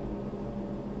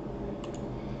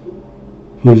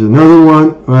 Here's another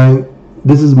one, right?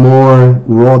 This is more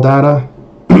raw data,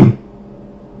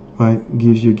 right?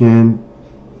 Gives you, again,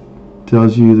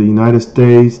 tells you the United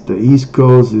States, the East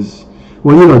Coast is,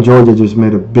 well, you know, Georgia just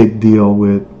made a big deal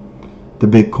with the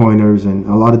Bitcoiners, and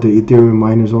a lot of the Ethereum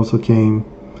miners also came.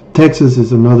 Texas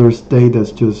is another state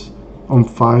that's just on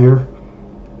fire.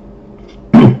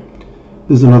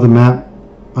 This is another map.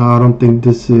 I don't think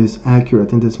this is accurate.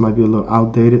 I think this might be a little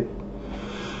outdated.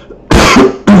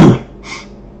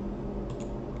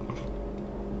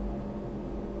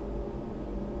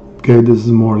 Okay, this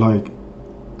is more like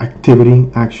activity,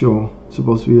 actual,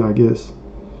 supposed to be, I guess,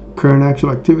 current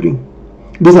actual activity.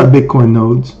 These are Bitcoin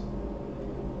nodes.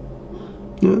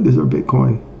 Yeah, these are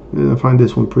Bitcoin. Yeah, I find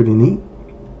this one pretty neat.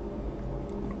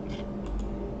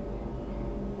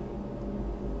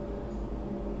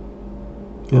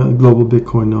 Yeah, global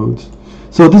Bitcoin nodes.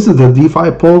 So this is the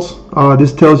DeFi pulse.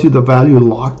 This tells you the value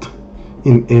locked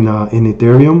in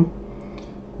Ethereum.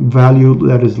 Value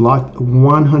that is locked,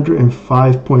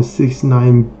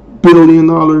 $105.69 billion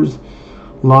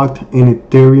locked in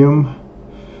Ethereum.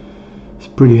 It's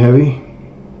pretty heavy.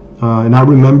 And I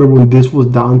remember when this was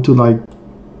down to like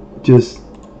just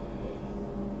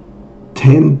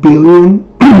 $10 billion,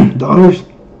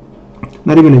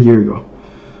 not even a year ago.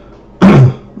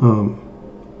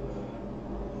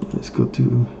 Let's go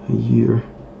to a year.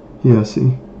 Yeah,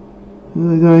 see,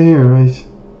 right here, right?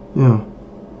 Yeah,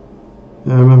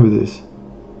 I remember this.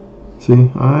 See,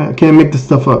 I can't make this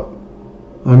stuff up.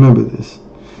 I remember this.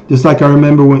 Just like I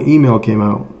remember when email came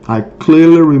out. I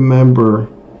clearly remember.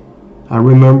 I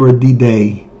remember the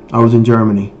day I was in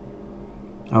Germany.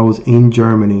 I was in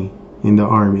Germany in the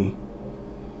army.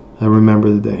 I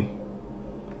remember the day.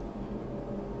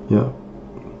 Yeah,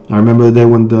 I remember the day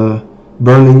when the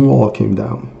Berlin Wall came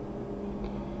down.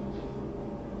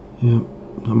 Yeah,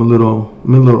 I'm a little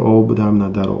old, but I'm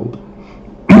not that old.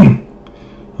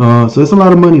 So there's a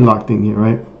lot of money locked in here,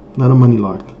 right? A lot of money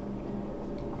locked.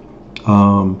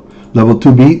 Level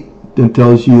 2 beat then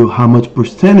tells you how much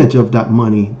percentage of that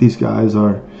money these guys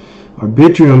are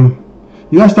Arbitrum.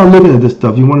 You guys start looking at this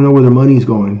stuff. You want to know where the money is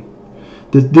going.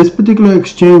 This particular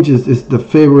exchange is the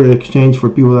favorite exchange for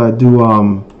people that do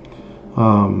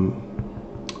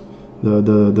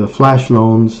the flash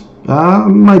loans. I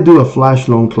might do a flash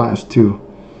loan class too.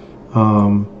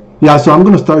 Yeah, so I'm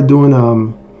gonna start doing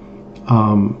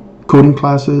coding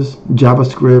classes,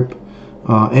 JavaScript,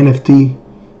 NFT,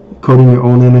 coding your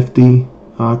own NFT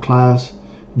class.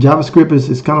 JavaScript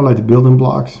is kind of like the building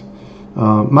blocks.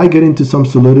 Might get into some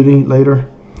Solidity later,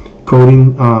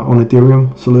 coding on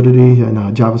Ethereum, Solidity and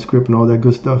JavaScript and all that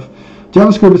good stuff.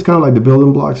 JavaScript is kind of like the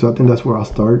building blocks, so I think that's where I'll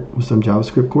start with some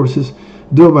JavaScript courses.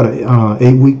 Do about an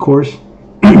 8-week course,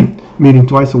 meeting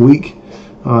twice a week.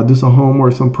 Do some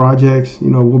homework, some projects. You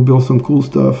know, we'll build some cool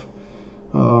stuff.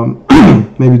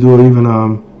 Maybe do even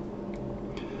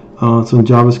some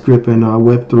JavaScript and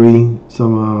Web3,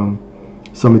 some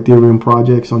Ethereum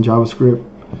projects on JavaScript.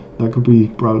 That could be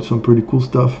probably some pretty cool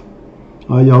stuff.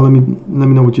 Y'all, let me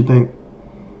know what you think.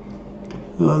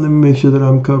 Let me make sure that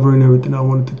I'm covering everything I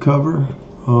wanted to cover.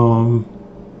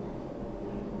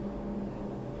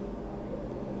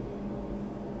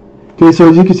 Okay, so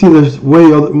as you can see, there's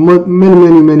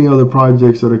many other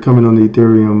projects that are coming on the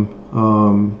Ethereum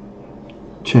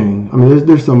chain. I mean,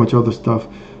 there's so much other stuff.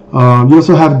 You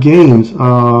also have games.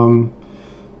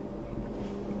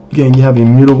 Again, you have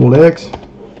Immutable X,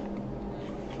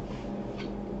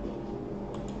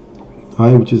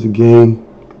 which is a game.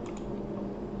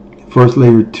 First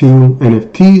layer 2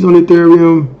 NFTs on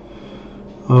Ethereum.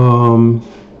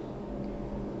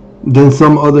 Then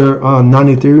some other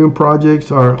non-Ethereum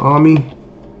projects are Ami.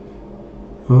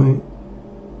 Right?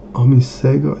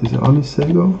 Amisego. Is it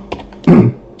Amisego?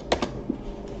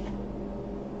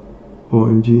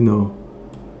 OMG, no.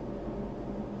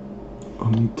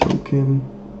 Ami token.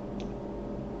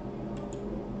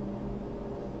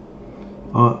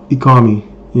 Economy.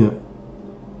 Yeah.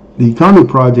 The Economy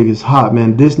project is hot,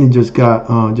 man. Disney just got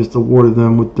just awarded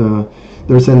them with the.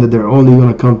 They're saying that they're only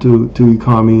going to come to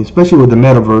Economy, especially with the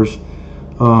metaverse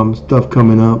stuff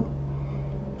coming up.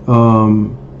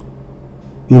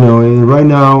 You know, and right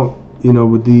now, you know,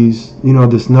 with these, you know,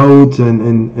 this nodes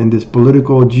and this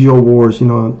political geo wars, you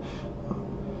know,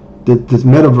 this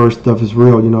metaverse stuff is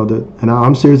real. You know that, and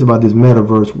I'm serious about this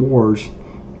metaverse wars.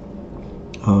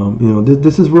 You know,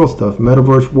 this is real stuff.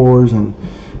 Metaverse wars and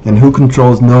who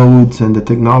controls nodes and the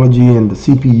technology and the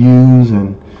CPUs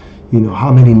and, you know,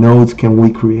 how many nodes can we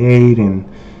create and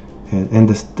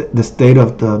the state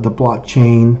of the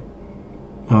blockchain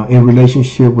in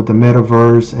relationship with the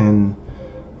metaverse and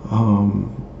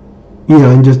you know,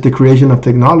 and just the creation of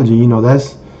technology. You know,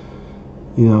 that's,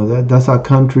 you know, that's how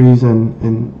countries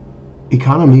and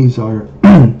economies are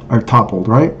are toppled,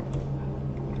 right?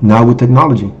 Now with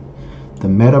technology, the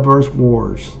metaverse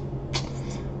wars.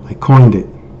 I coined it.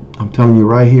 I'm telling you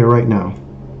right here, right now.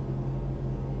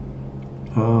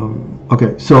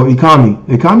 Okay, so Economy.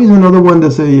 Economy is another one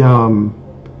that's a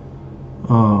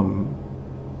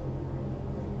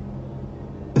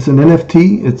it's an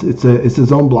NFT. It's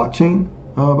its own blockchain.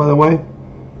 By the way,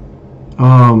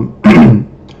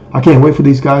 I can't wait for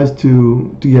these guys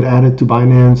to get added to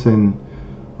Binance and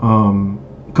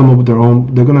come up with their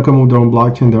own. They're gonna come up with their own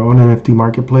blockchain, their own NFT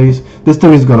marketplace. This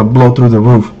thing is gonna blow through the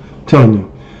roof. I'm telling you.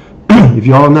 If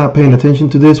y'all are not paying attention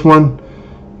to this one,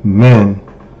 man,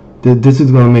 this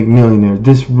is going to make millionaires.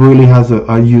 This really has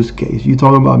a use case. You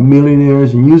talking about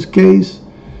millionaires and use case,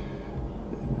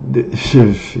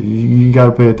 you got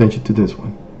to pay attention to this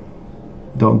one.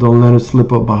 Don't let it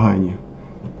slip up behind you.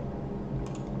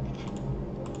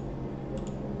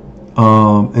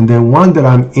 And then one that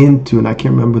I'm into, and I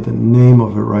can't remember the name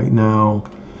of it right now.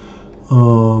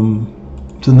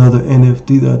 It's another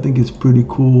NFT that I think is pretty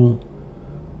cool.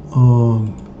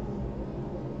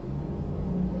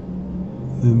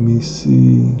 Let me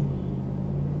see.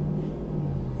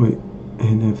 Wait,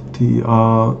 NFT.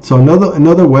 So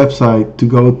another website to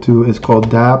go to is called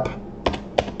DApp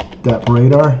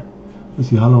Radar. Let's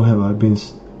see, how long have I been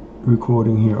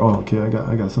recording here? Oh, okay, I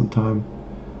got some time.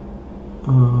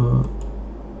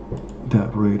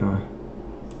 DApp Radar.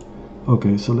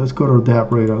 Okay, so let's go to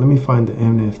DApp Radar. Let me find the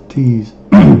NFTs.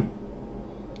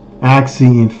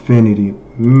 Axie Infinity.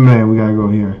 Man, we gotta go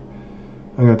here.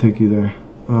 I gotta take you there.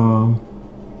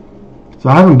 So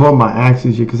I haven't bought my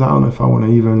Axies yet because I don't know if I want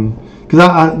to even,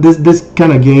 because this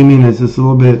kind of gaming is just a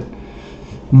little bit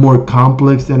more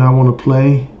complex than I want to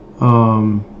play.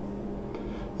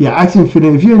 Yeah, Axie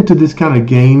Infinity. If you're into this kind of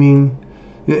gaming,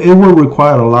 it will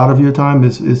require a lot of your time.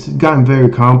 It's gotten very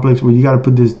complex where you got to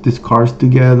put these cards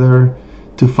together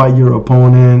to fight your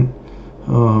opponent.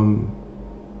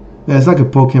 Yeah, it's like a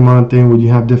Pokemon thing where you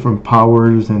have different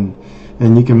powers and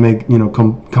you can make, you know,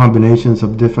 combinations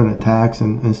of different attacks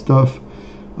and stuff.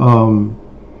 And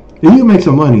you can make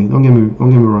some money. Don't get me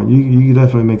wrong. You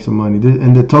definitely make some money.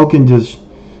 And the token just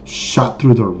shot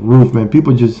through the roof, man.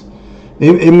 People just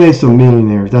it made some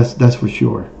millionaires. That's for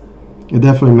sure. It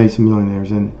definitely made some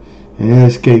millionaires, and it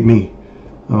escaped me.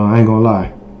 I ain't gonna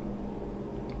lie.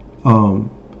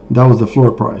 That was the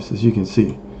floor price, as you can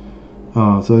see.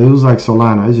 So it was like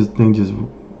Solana. Thing just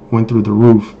went through the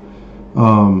roof.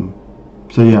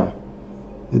 So yeah,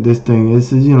 this thing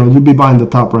is, you know, you'd be buying the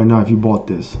top right now if you bought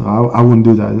this. I wouldn't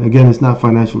do that. Again, it's not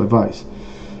financial advice,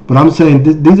 but I'm saying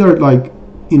these are like,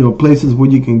 you know, places where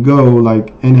you can go,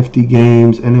 like NFT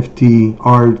games, NFT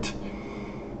art.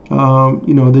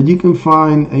 You know, that you can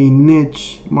find a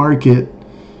niche market,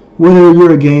 whether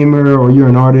you're a gamer or you're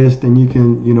an artist, and you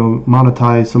can, you know,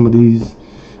 monetize some of these.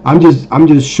 I'm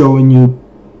just showing you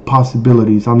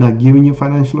possibilities. I'm not giving you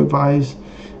financial advice.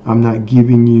 I'm not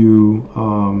giving you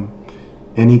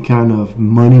any kind of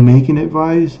money-making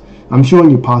advice. I'm showing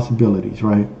you possibilities,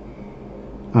 right?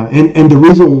 And the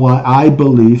reason why I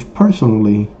believe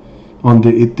personally on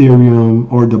the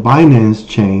Ethereum or the Binance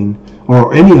chain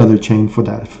or any other chain for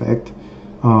that effect,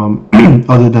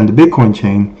 other than the Bitcoin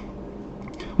chain,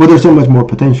 well, there's so much more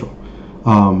potential.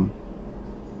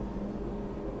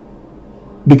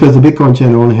 Because the Bitcoin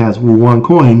chain only has one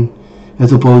coin,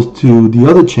 as opposed to the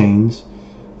other chains,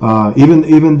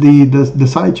 even the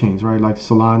side chains, right? Like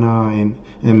Solana and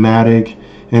Matic,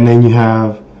 and then you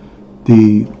have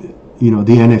the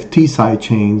the NFT side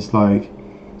chains like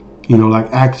like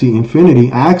Axie Infinity.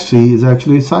 Axie is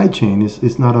actually a side chain.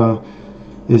 It's not a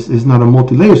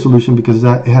multi-layer solution because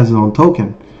it has its own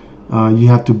token. You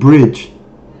have to bridge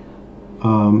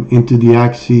into the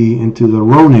Axie, into the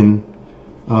Ronin.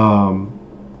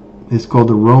 It's called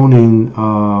the Ronin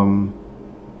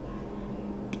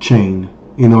chain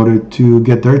in order to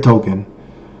get their token.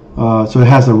 So it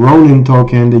has a Ronin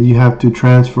token that you have to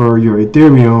transfer your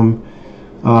Ethereum,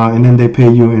 and then they pay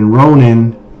you in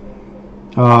Ronin.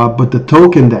 But the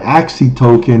token, the Axie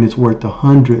token, is worth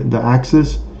 100. The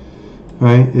Axis,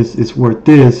 right? It's worth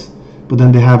this. But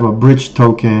then they have a bridge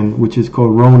token, which is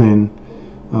called Ronin,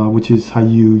 which is how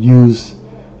you use,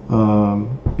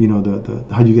 the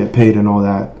how you get paid and all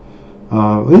that.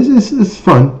 It's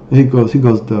fun. He goes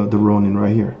the Ronin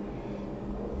right here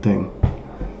thing.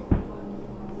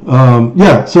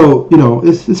 Yeah, so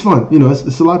it's fun.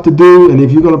 It's a lot to do, and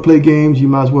if you're gonna play games, you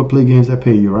might as well play games that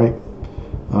pay you, right?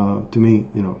 To me,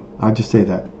 I just say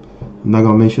that. I'm not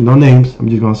gonna mention no names. I'm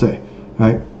just gonna say,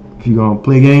 right? If you're gonna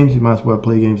play games, you might as well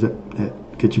play games that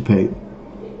get you paid.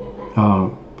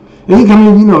 And you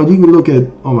can look at,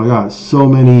 oh my God, so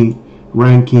many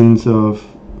rankings of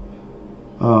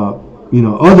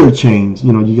other chains.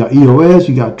 You got EOS,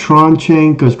 you got Tron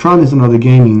chain, because Tron is another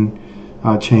gaming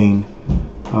chain.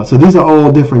 So these are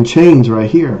all different chains right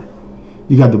here.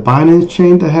 You got the Binance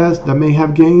chain that may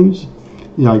have games,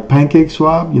 like Pancake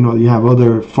Swap. You have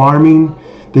other farming.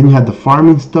 Then you have the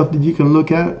farming stuff that you can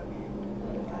look at.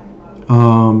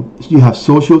 You have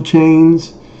social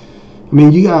chains. I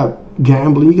mean, you got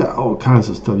gambling. You got all kinds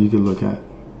of stuff you can look at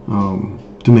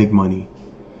to make money.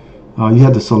 You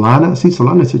have the Solana. See,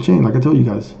 Solana is a chain, like I told you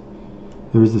guys.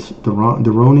 There's the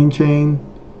Ronin chain.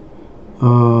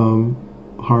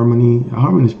 Harmony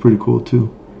is pretty cool too.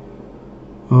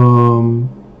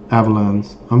 Avalanche.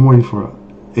 I'm waiting for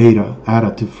ADA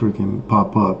to freaking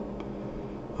pop up.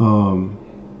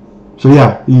 So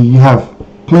yeah, you have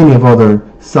plenty of other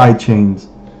side chains,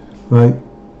 right?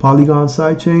 Polygon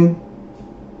side chain.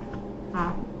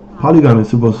 Polygon is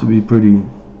supposed to be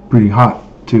pretty hot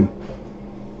too.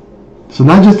 So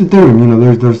not just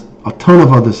Ethereum, there's a ton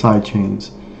of other side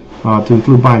chains, to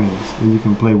include Binance, that you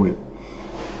can play with.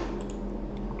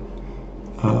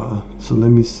 So let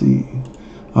me see.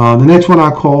 The next one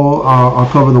I'll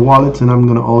cover the wallets, and I'm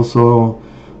gonna also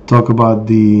talk about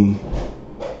the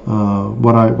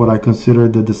what I consider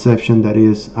the deception that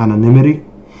is anonymity.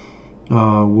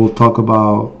 We'll talk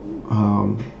about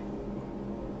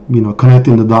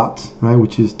connecting the dots, right?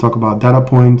 Which is talk about data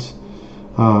points,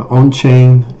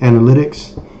 on-chain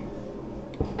analytics.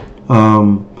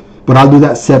 But I'll do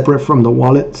that separate from the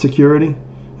wallet security,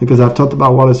 because I've talked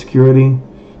about wallet security,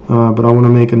 but I want to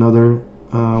make another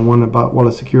one about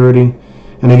wallet security.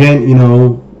 And again,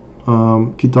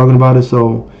 keep talking about it.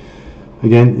 So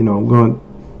again, I'm going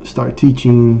to start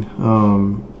teaching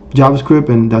JavaScript,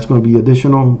 and that's going to be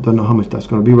additional. Don't know how much that's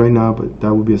going to be right now, but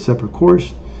that will be a separate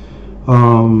course.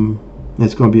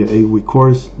 It's going to be an 8-week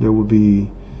course. There'll be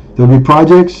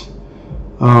projects.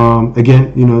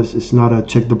 Again, it's not a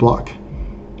check the block.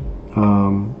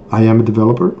 I am a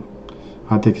developer.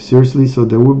 I take it seriously, so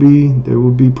there will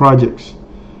be projects.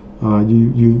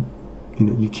 You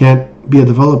can't be a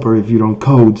developer if you don't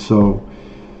code. So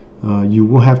you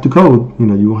will have to code.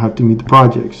 You will have to meet the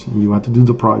projects. And you have to do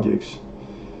the projects.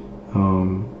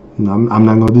 I'm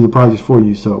not going to do the projects for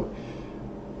you. So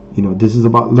this is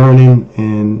about learning,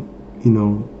 and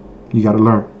you got to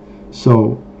learn.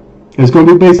 So it's going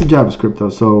to be based in JavaScript though.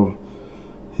 So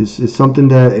it's something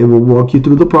that it will walk you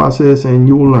through the process, and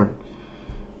you will learn.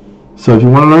 So if you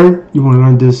want to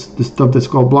learn this stuff that's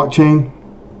called blockchain,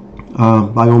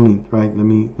 by all means, right? Let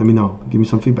me know. Give me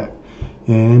some feedback.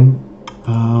 And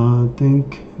I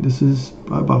think this is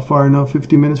about far enough.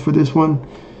 50 minutes for this one.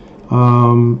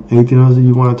 Anything else that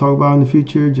you want to talk about in the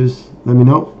future, just let me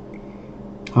know.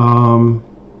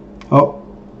 Oh,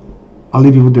 I'll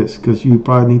leave you with this, because you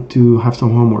probably need to have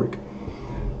some homework.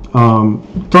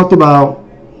 Talked about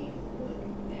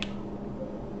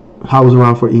how it was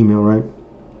around for email, right?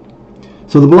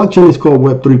 So the blockchain is called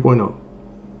Web 3.0.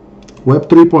 Web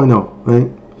 3.0, right?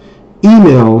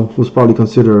 Email was probably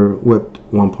considered Web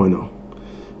 1.0.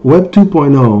 Web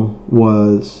 2.0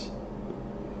 was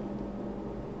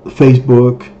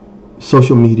Facebook,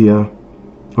 social media,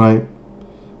 right?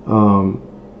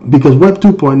 Because Web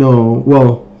 2.0,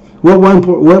 well, Web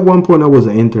 1.0 was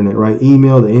the internet, right?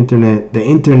 Email, the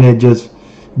internet just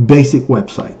basic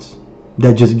websites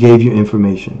that just gave you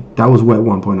information. That was Web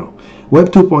 1.0.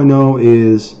 Web 2.0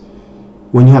 is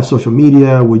when you have social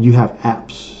media, where you have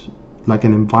apps, like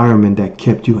an environment that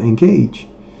kept you engaged.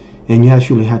 And you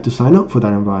actually had to sign up for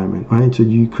that environment, right? So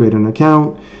you create an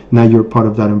account, now you're part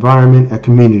of that environment, a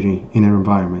community in an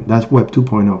environment. That's Web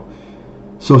 2.0,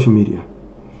 social media.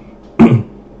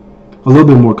 A little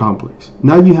bit more complex.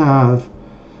 Now you have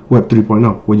Web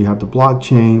 3.0, where you have the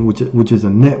blockchain, which is a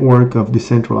network of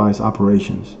decentralized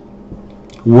operations.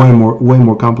 Way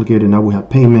more complicated. Now we have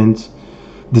payments,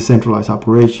 decentralized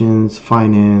operations,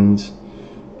 finance,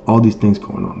 all these things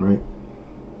going on, right?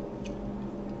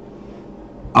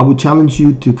 I would challenge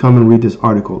you to come and read this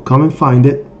article. Come and find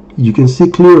it. You can see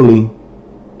clearly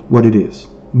what it is.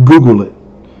 Google it.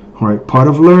 All right. Part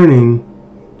of learning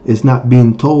is not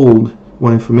being told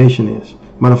what information is.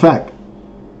 Matter of fact,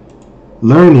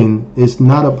 learning is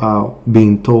not about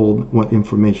being told what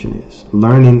information is.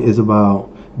 Learning is about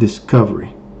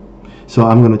discovery. So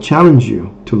I'm going to challenge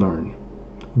you to learn.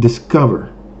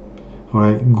 Discover. All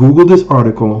right. Google this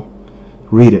article.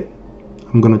 Read it.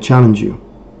 I'm going to challenge you.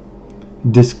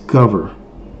 Discover.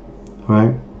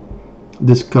 Right?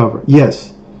 Discover.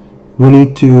 Yes, we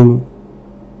need to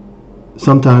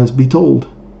sometimes be told,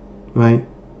 right,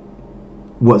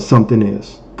 what something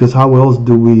is, because how else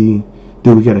do we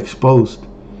get exposed?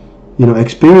 You know,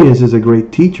 experience is a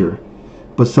great teacher,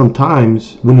 but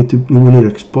sometimes we need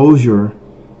exposure,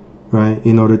 right,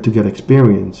 in order to get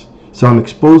experience. So I'm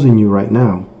exposing you right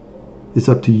now. It's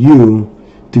up to you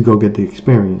to go get the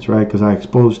experience, right? Because I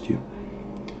exposed you.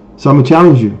 So I'm gonna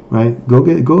challenge you, right?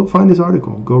 Go find this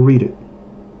article. Go read it,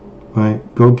 right?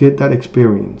 Go get that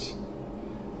experience,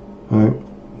 right?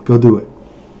 Go do it.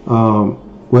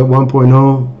 Web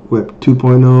 1.0, Web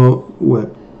 2.0,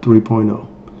 Web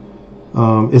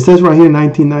 3.0. It says right here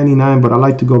 1999, but I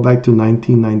like to go back to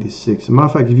 1996. As a matter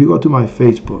of fact, if you go to my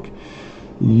Facebook,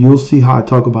 you'll see how I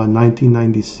talk about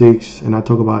 1996, and I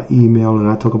talk about email, and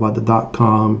I talk about the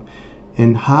 .com,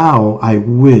 and how I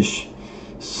wish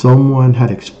someone had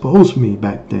exposed me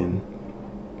back then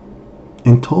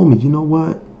and told me, you know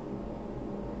what?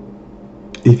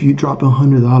 If you drop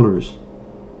 $100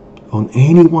 on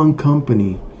any one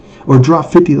company, or drop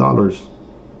 $50,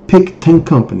 pick 10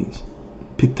 companies,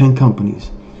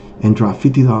 and drop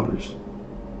 $50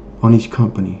 on each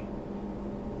company,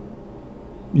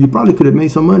 you probably could have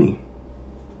made some money.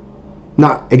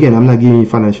 Now, again, I'm not giving you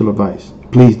financial advice.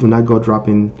 Please do not go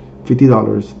dropping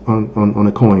 $50 on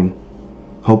a coin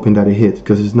hoping that it hits,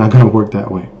 because it's not going to work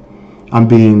that way. I'm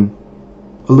being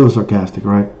a little sarcastic,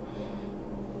 right?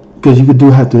 Because you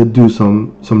have to do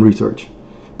some research.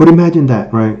 But imagine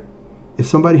that, right? If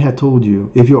somebody had told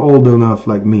you, if you're old enough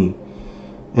like me,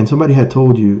 and somebody had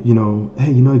told you, you know,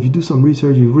 hey, you know, if you do some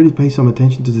research, you really pay some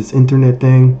attention to this internet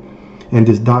thing and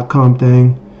this .com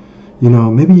thing, you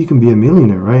know, maybe you can be a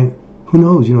millionaire, right? Who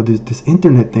knows? You know, this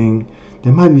internet thing,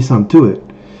 there might be something to it.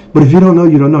 But if you don't know,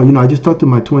 you don't know. You know, I just talked to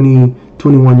my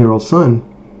 21-year-old son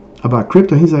about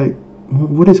crypto. He's like,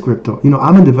 what is crypto? You know,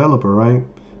 I'm a developer, right?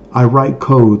 I write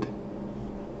code.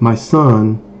 My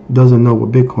son doesn't know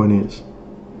what Bitcoin is.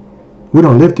 We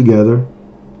don't live together,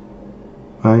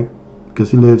 right?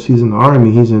 Because he's in the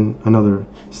army, he's in another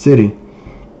city.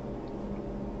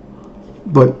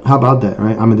 But how about that,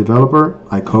 right? I'm a developer,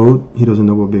 I code, he doesn't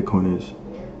know what Bitcoin is.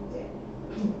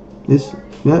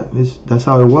 That's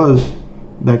how it was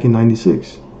back in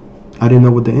 96. I didn't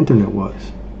know what the internet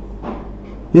was.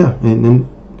 Yeah, and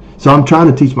so I'm trying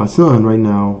to teach my son right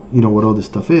now, you know, what all this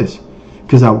stuff is,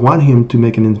 because I want him to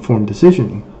make an informed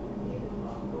decision.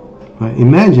 Right?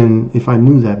 Imagine if I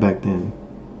knew that back then,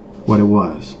 what it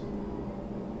was.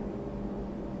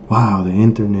 Wow, the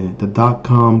internet, the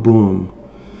 .com boom,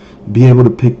 be able to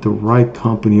pick the right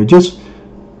company, or just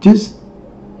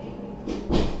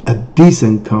a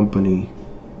decent company,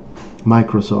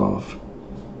 Microsoft,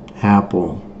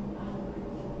 Apple,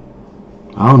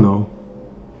 I don't know,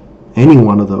 any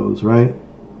one of those, right?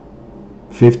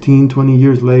 15, 20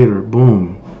 years later,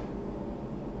 boom.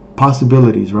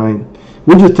 Possibilities, right?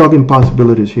 We're just talking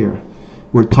possibilities here.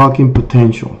 We're talking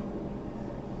potential.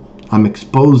 I'm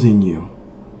exposing you.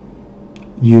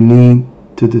 You need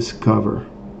to discover.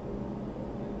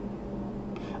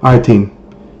 All right, team.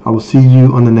 I will see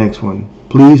you on the next one.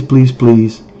 Please, please,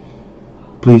 please,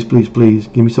 please, please, please,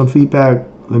 give me some feedback.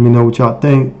 Let me know what y'all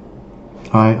think.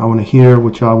 Alright, I want to hear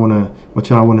what y'all want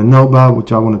to know about, what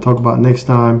y'all want to talk about next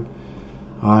time.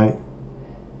 Alright,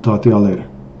 talk to y'all later.